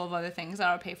a handful of other things that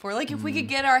I would pay for. Like if we could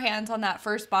get our hands on that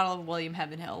first bottle of William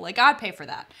Heavenhill, like I'd pay for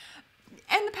that.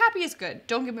 And the Pappy is good.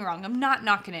 Don't get me wrong. I'm not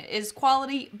knocking it. It's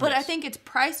quality, but I think it's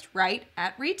priced right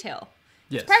at retail.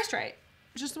 Yes. It's priced right.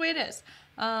 It's just the way it is.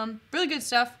 Really good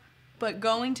stuff. But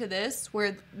going to this,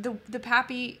 where the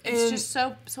Pappy is just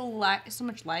so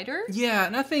much lighter. Yeah,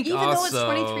 and I think even also,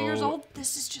 though it's 23 years old,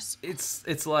 this is just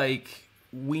it's like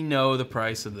we know the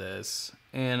price of this,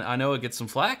 and I know it gets some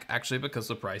flack actually because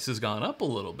the price has gone up a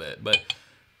little bit. But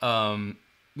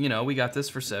we got this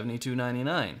for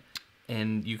 $72.99.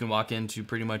 And you can walk into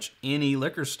pretty much any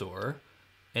liquor store,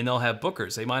 and they'll have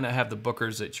Bookers. They might not have the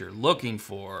Bookers that you're looking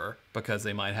for because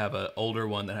they might have an older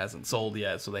one that hasn't sold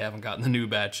yet, so they haven't gotten the new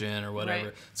batch in or whatever.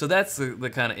 Right. So that's the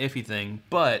kind of iffy thing.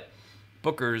 But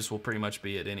Bookers will pretty much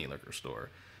be at any liquor store.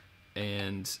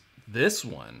 And this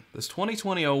one, this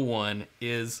 2020-01,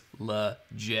 is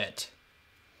legit.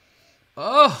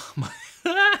 Oh,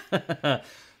 my.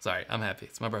 Sorry, I'm happy.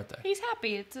 It's my birthday. He's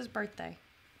happy. It's his birthday.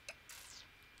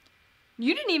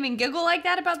 You didn't even giggle like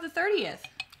that about the 30th.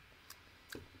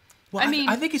 Well,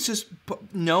 I think it's just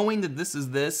knowing that this is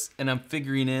this, and I'm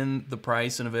figuring in the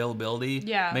price and availability.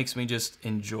 Yeah. Makes me just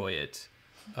enjoy it.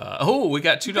 We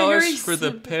got $2 for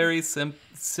the Perry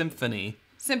Symphony.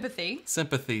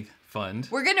 Sympathy Fund.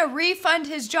 We're gonna refund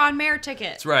his John Mayer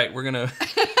ticket. That's right. We're gonna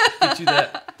get you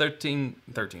that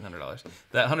 $1,300.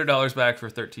 That $100 back for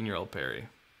 13-year-old Perry.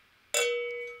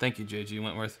 Thank you, JG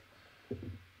Wentworth.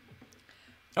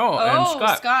 And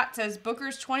Scott says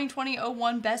Booker's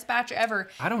 2020-01 best batch ever.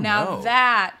 I don't know. know. Now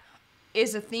that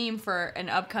is a theme for an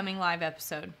upcoming live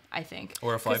episode, I think.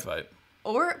 Or a flight fight.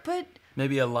 But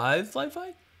maybe a live flight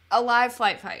fight? A live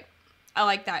flight fight. I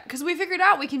like that. Because we figured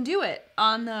out we can do it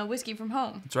on the Whiskey from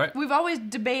Home. That's right. We've always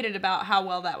debated about how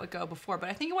well that would go before, but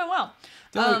I think it went well.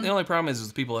 The only problem is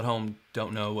people at home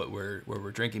don't know what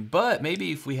we're drinking. But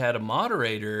maybe if we had a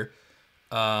moderator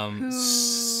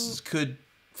who could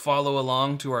follow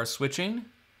along to our switching,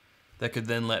 that could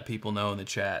then let people know in the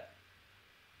chat.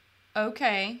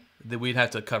 Okay. That we'd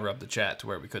have to cover up the chat to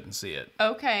where we couldn't see it.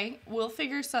 Okay, we'll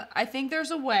figure some. I think there's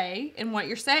a way in what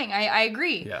you're saying. I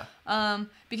agree. Yeah.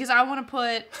 Because I want to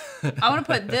put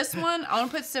this one. I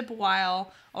want to put Sip a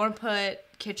While. I want to put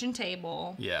Kitchen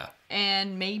Table. Yeah.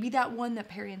 And maybe that one that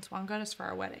Perry and Swan got us for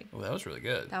our wedding. Oh, that was really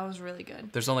good. That was really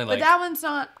good. There's only but that one's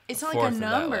not. It's not like a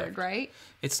numbered, right?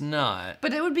 It's not.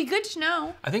 But it would be good to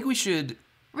know. I think we should.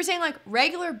 We're saying like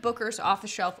regular Bookers off the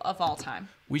shelf of all time.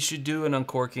 We should do an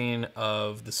uncorking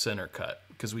of the center cut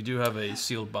because we do have a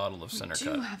sealed bottle of center cut.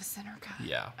 We do have a center cut.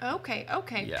 Yeah. Okay.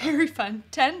 Yeah. Very fun.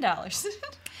 $10.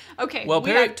 Okay. Well,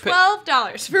 we have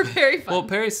 $12 for very fun. Well,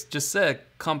 Perry just said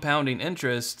compounding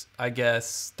interest. I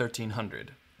guess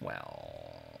 $1,300.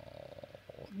 Well,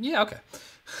 yeah. Okay.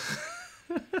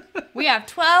 We have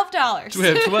 $12. We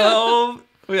have 12.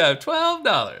 We have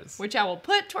 $12, which I will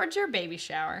put towards your baby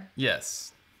shower.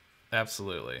 Yes,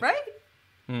 absolutely. Right?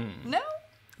 No.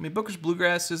 I mean, Booker's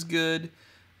Bluegrass is good.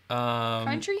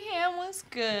 Country Ham was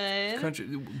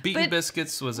good. Beaten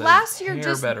Biscuits was last year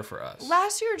hair better for us.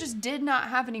 Last year just did not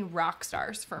have any rock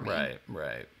stars for me.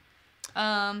 Right.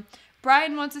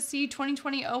 Brian wants to see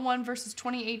 2020-01 versus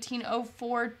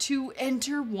 2018-04. 2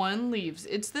 enter, 1 leaves.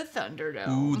 It's the Thunderdome.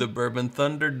 Ooh, the Bourbon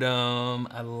Thunderdome.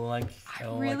 I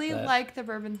really like the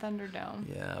Bourbon Thunderdome.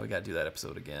 Yeah, we got to do that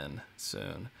episode again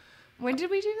soon. When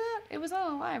did we do that? It was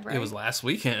on a live, right? It was last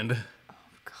weekend. Oh,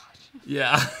 gosh.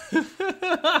 Yeah.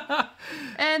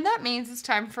 And that means it's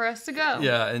time for us to go.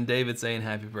 Yeah, and David saying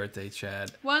happy birthday,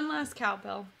 Chad. One last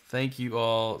cowbell. Thank you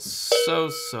all so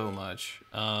much.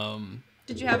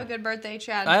 Did you have a good birthday,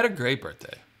 Chad? I had a great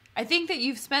birthday. I think that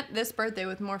you've spent this birthday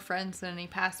with more friends than any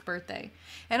past birthday.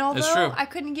 And although I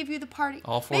couldn't give you the party,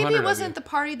 all 400 maybe it wasn't the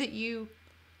party that you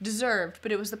deserved,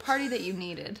 but it was the party that you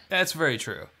needed. That's very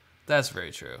true.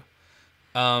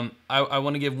 I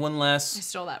want to give one last... I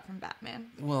stole that from Batman.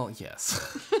 Well,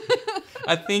 yes.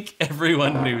 I think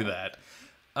everyone knew that.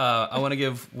 I want to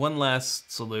give one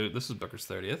last salute. This is Booker's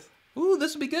 30th. Ooh,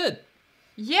 this would be good.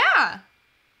 Yeah.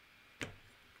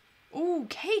 Ooh,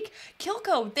 cake.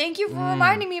 Kilko, thank you for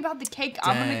reminding me about the cake.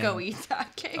 Dang. I'm going to go eat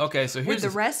that cake. Okay, so here's the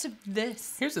rest of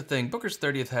this. Here's the thing. Booker's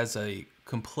 30th has a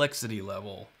complexity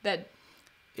level. That...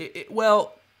 It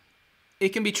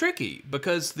can be tricky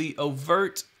because the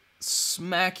overt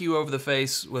smack you over the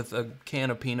face with a can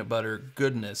of peanut butter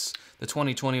goodness, the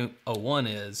 2020-01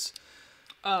 is,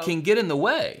 can get in the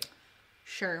way.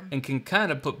 Sure. And can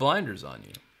kind of put blinders on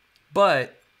you.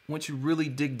 But once you really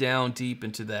dig down deep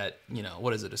into that,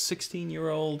 what is it, a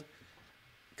 16-year-old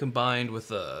combined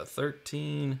with a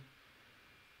 13,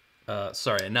 a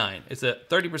 9. It's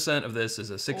 30% of this is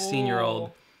a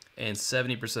 16-year-old and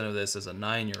 70% of this is a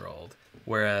 9-year-old.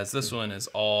 Whereas this one is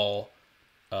all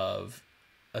of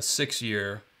a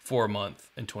 6-year, 4-month,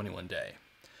 and 21-day.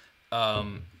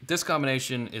 This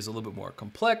combination is a little bit more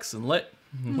complex and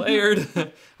layered,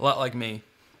 a lot like me.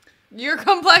 You're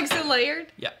complex and layered?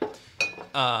 Yeah.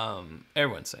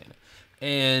 Everyone's saying it.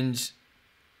 And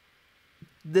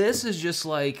this is just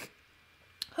like...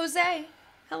 Jose,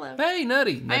 hello. Hey,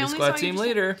 Nutty. Nutty Squad team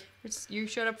leader. You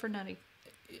showed up for Nutty.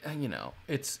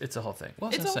 It's a whole thing.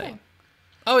 What was it's I a saying? Thing.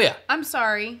 Oh, yeah. I'm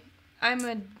sorry.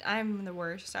 I'm the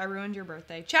worst. I ruined your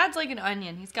birthday. Chad's like an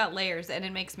onion. He's got layers, and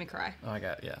it makes me cry. Oh, I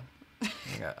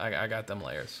got them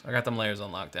layers. I got them layers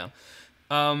on lockdown.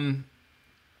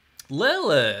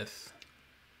 Lilith.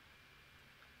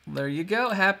 There you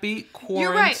go. Happy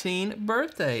quarantine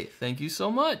birthday. Thank you so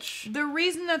much. The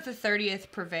reason that the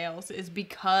 30th prevails is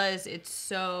because it's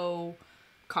so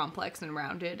complex and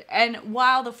rounded. And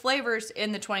while the flavors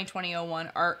in the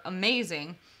 2020-01 are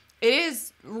amazing, it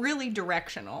is really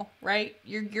directional, right?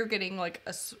 You're getting like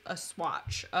a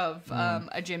swatch of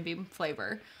a Jim Beam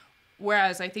flavor.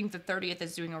 Whereas I think the 30th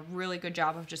is doing a really good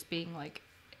job of just being like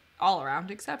all around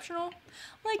exceptional.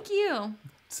 Like you.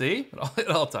 See? It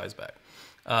all ties back.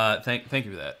 Thank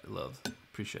you for that, love.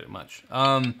 Appreciate it much.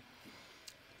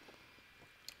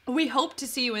 We hope to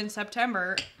see you in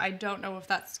September. I don't know if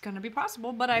that's going to be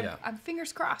possible, but I'm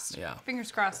fingers crossed. Yeah.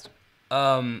 Fingers crossed.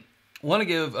 Want to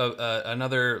give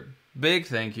another big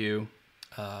thank you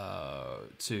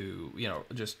to,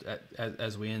 just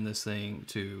as we end this thing,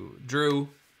 to Drew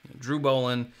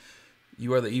Bolin.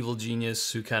 You are the evil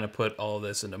genius who kind of put all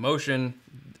this into motion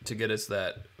to get us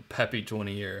that peppy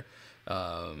 20-year.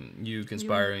 You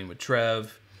conspiring with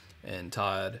Trev and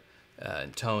Todd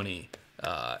and Tony,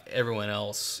 everyone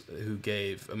else who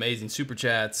gave amazing super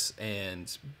chats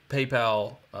and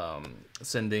PayPal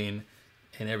sending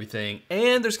and everything.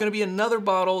 And there's going to be another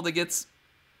bottle that gets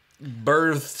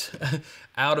birthed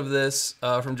out of this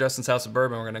from Justin's House of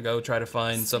Bourbon. We're going to go try to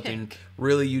find something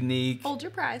really unique. Hold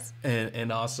your prize.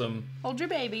 And awesome. Hold your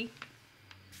baby.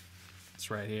 It's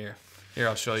right here. Here,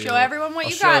 I'll show you. Show everyone what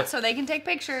you got so they can take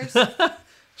pictures.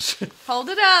 Hold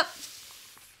it up.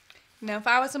 If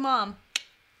I was a mom.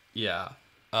 Yeah.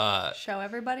 Show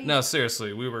everybody. No,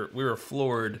 seriously, we were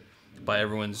floored by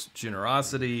everyone's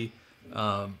generosity.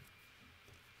 I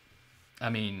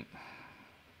mean,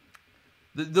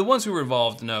 the ones who were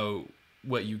involved know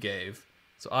what you gave,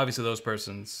 so obviously those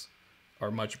persons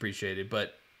are much appreciated.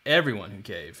 But everyone who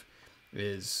gave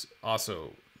is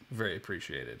also very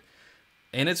appreciated.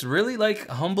 And it's really like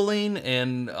humbling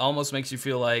and almost makes you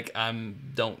feel like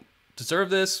don't deserve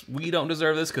this. We don't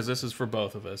deserve this because this is for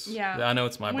both of us. Yeah. I know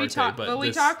it's my birthday, but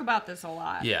we talk about this a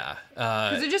lot. Yeah.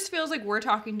 Because it just feels like we're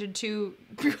talking to two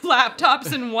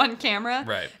laptops and one camera.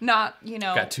 Right. Not,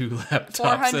 got two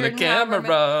laptops and a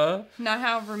camera. Not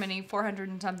however many, 400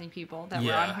 and something people that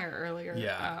were on here earlier.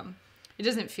 Yeah. It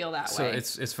doesn't feel that way.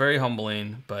 So it's very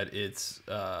humbling, but it's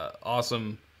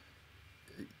awesome.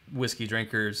 Whiskey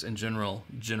drinkers in general,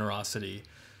 generosity.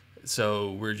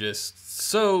 So we're just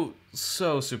so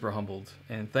super humbled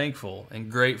and thankful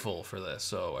and grateful for this.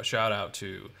 So a shout out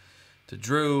to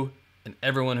Drew and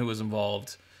everyone who was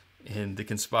involved in the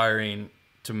conspiring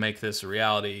to make this a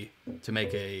reality, to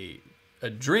make a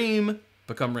dream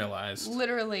become realized.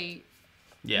 Literally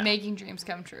making dreams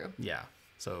come true. Yeah.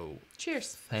 So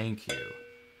cheers. Thank you.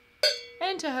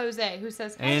 And to Jose, who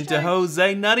says and to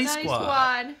Jose Nutty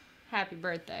Squad. Happy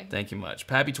birthday. Thank you much.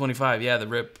 Pappy 25. Yeah, the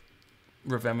Rip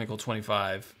Amical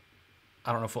 25.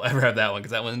 I don't know if we'll ever have that one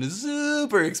because that one is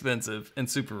super expensive and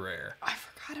super rare. I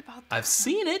forgot about that. I've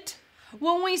seen it.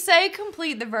 When we say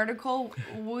complete the vertical,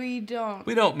 we don't.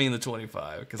 We don't mean the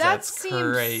 25 because that's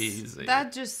crazy.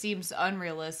 That just seems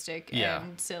unrealistic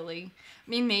and silly. I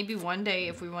mean, maybe one day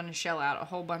if we want to shell out a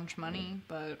whole bunch of money,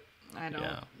 but I don't.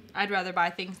 Yeah. I'd rather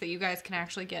buy things that you guys can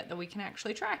actually get that we can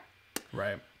actually try.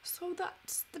 Right. So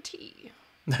that's the tea.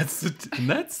 That's the tea.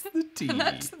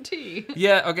 That's the tea.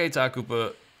 Yeah, okay,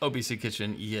 Takupa, OBC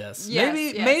Kitchen, yes. Yes.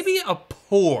 Maybe a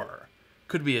pour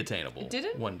could be attainable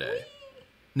one day.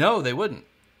 No, they wouldn't,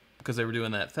 because they were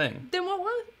doing that thing. Then what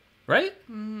was? Right?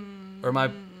 Or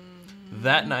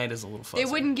that night is a little fuzzy.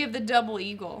 They wouldn't give the double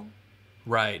eagle.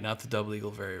 Right, not the double eagle,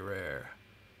 very rare.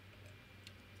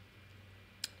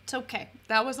 It's okay.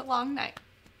 That was a long night.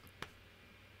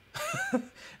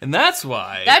 And that's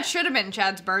why... That should have been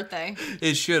Chad's birthday.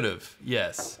 It should have,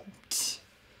 yes.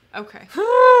 Okay.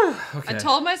 Okay. I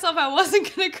told myself I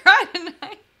wasn't going to cry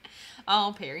tonight.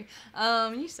 Oh, Perry.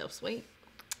 You're so sweet.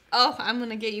 Oh, I'm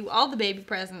going to get you all the baby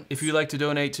presents. If you'd like to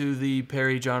donate to the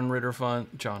Perry John Ritter Fund...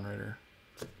 John Ritter?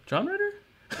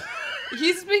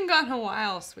 He's been gone a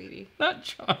while, sweetie. Not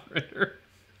John Ritter.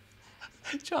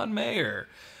 John Mayer.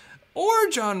 Or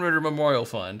John Ritter Memorial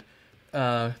Fund.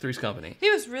 Three's Company. He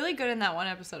was really good in that one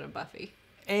episode of Buffy.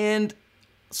 And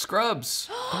Scrubs.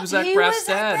 He was Zach Braff's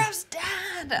dad. Zach Braff's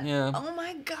dad. Yeah. Oh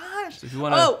my gosh. So if you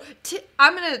wanna...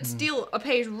 I'm gonna steal a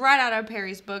page right out of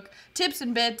Perry's book. Tips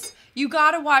and bits. You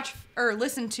gotta watch or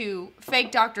listen to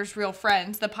Fake Doctors, Real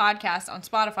Friends, the podcast on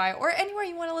Spotify or anywhere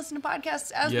you want to listen to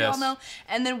podcasts, as we all know.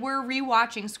 And then we're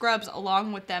rewatching Scrubs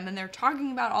along with them, and they're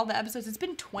talking about all the episodes. It's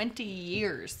been 20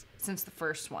 years since the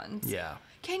first ones. Yeah.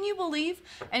 Can you believe?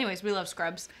 Anyways, we love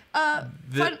Scrubs.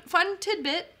 Fun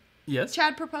tidbit. Yes.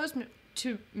 Chad proposed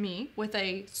to me with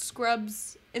a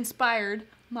Scrubs-inspired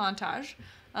montage,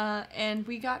 and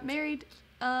we got married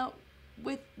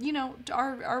with,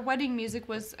 our wedding music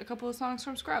was a couple of songs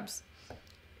from Scrubs.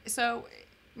 So,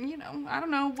 I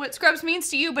don't know what Scrubs means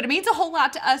to you, but it means a whole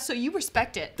lot to us, so you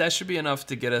respect it. That should be enough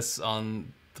to get us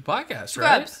on the podcast,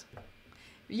 Scrubs. right?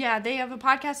 Yeah, they have a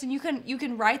podcast, and you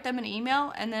can write them an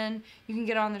email, and then you can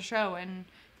get on the show, and,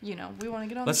 we want to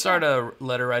get on Let's the show. start a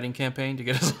letter writing campaign to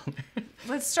get us on there.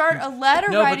 Let's start a letter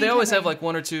writing No, but they always campaign. have like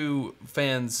one or two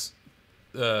fans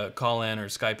call in or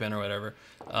Skype in or whatever,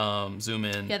 Zoom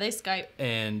in. Yeah, they Skype.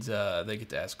 And they get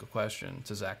to ask a question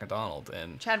to Zach and Donald.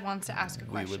 And Chad wants to ask a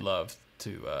question. We would love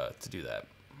to do that.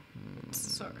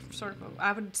 Sort of.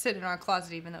 I would sit in our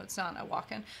closet even though it's not a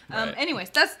walk-in. Right.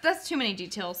 Anyways, that's too many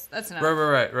details. That's enough.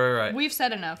 Right. We've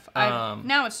said enough.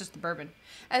 Now it's just the bourbon.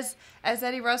 As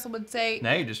Eddie Russell would say,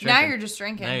 now you're just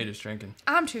drinking. Now you're just drinking.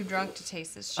 I'm too drunk to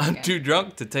taste this chicken. I'm too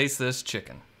drunk to taste this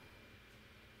chicken.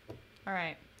 All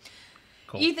right.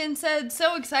 Cool. Ethan said,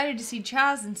 so excited to see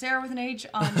Chaz and Sarah with an H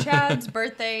on Chad's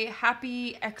birthday.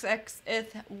 Happy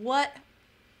XXth. What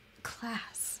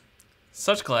class.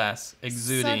 Such class.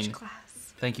 Exuding. Such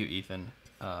class. Thank you, Ethan.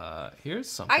 Here's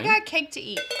something. I got cake to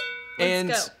eat.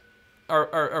 Let's go.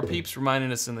 Our peeps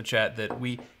reminding us in the chat that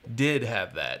we did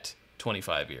have that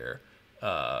 25-year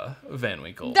Van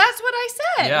Winkle. That's what I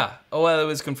said. Yeah. Oh, well, it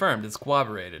was confirmed. It's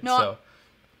corroborated. No, so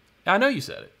I know you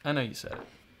said it.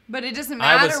 But it doesn't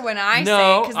matter when I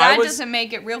say it, because that doesn't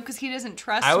make it real, because he doesn't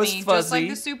trust me, just like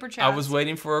the super chat. I was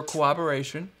waiting for a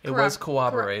corroboration. It was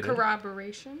corroborated.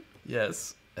 Corroboration?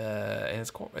 Yes. And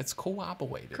it's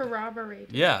corroborated.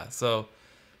 Corroborated. Yeah, so,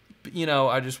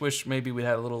 I just wish maybe we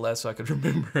had a little less so I could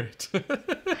remember it.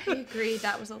 I agree.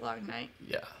 That was a long night.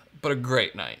 Yeah, but a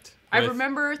great night. I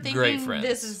remember thinking, friends.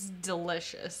 this is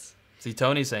delicious. See,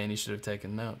 Tony's saying he should have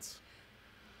taken notes.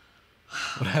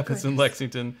 What happens in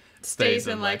Lexington stays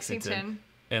in Lexington.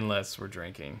 Unless we're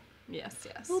drinking. Yes.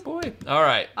 Oh, boy. All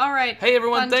right. Hey,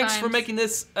 everyone. Thanks for making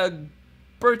this a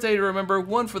birthday to remember.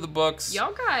 One for the books.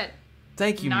 Y'all got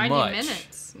Thank you 90 much.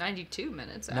 minutes. 92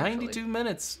 minutes, actually. 92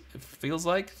 minutes. It feels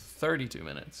like 32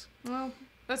 minutes. Well,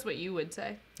 that's what you would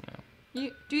say. Yeah.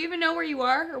 Do you even know where you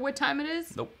are or what time it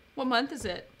is? Nope. What month is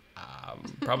it?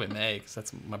 Probably May, because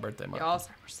that's my birthday month. Y'all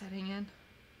start setting in.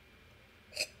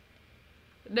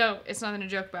 No, it's nothing to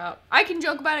joke about. I can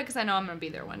joke about it because I know I'm going to be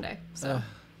there one day. So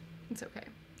it's okay.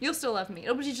 You'll still love me.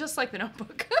 It'll be just like The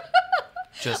Notebook.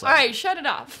 Just all right, shut it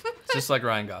off. Just like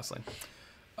Ryan Gosling.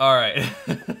 All right.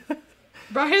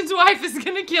 Brian's wife is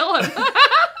going to kill him.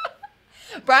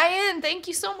 Brian, thank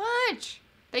you so much.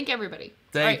 Thank everybody.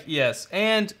 Yes,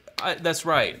 and that's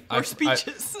right. More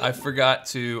speeches. I forgot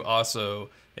to also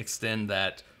extend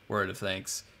that word of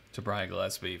thanks to Brian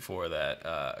Gillespie for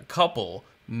that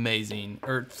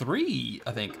three,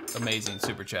 I think, amazing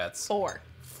super chats. Four.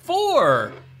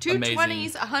 2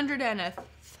 20s, 100 and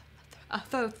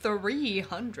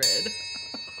 300.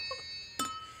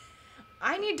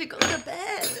 I need to go to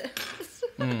bed.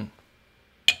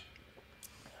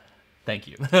 Thank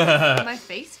you. My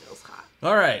face feels hot.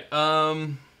 All right.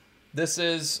 This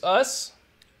is us.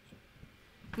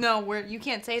 No, you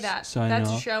can't say that. Signing That's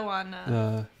off. a show on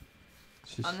the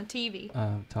TV.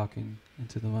 Talking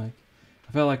into the mic.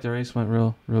 I felt like the race went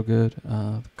real good.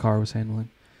 The car was handling.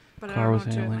 But car was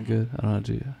handling good. I don't know what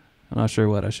to do. I'm not sure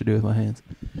what I should do with my hands.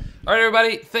 All right,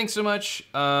 everybody. Thanks so much.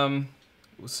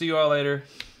 We'll see you all later.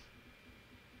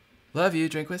 Love you.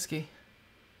 Drink whiskey.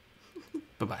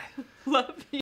 Bye-bye. Love you.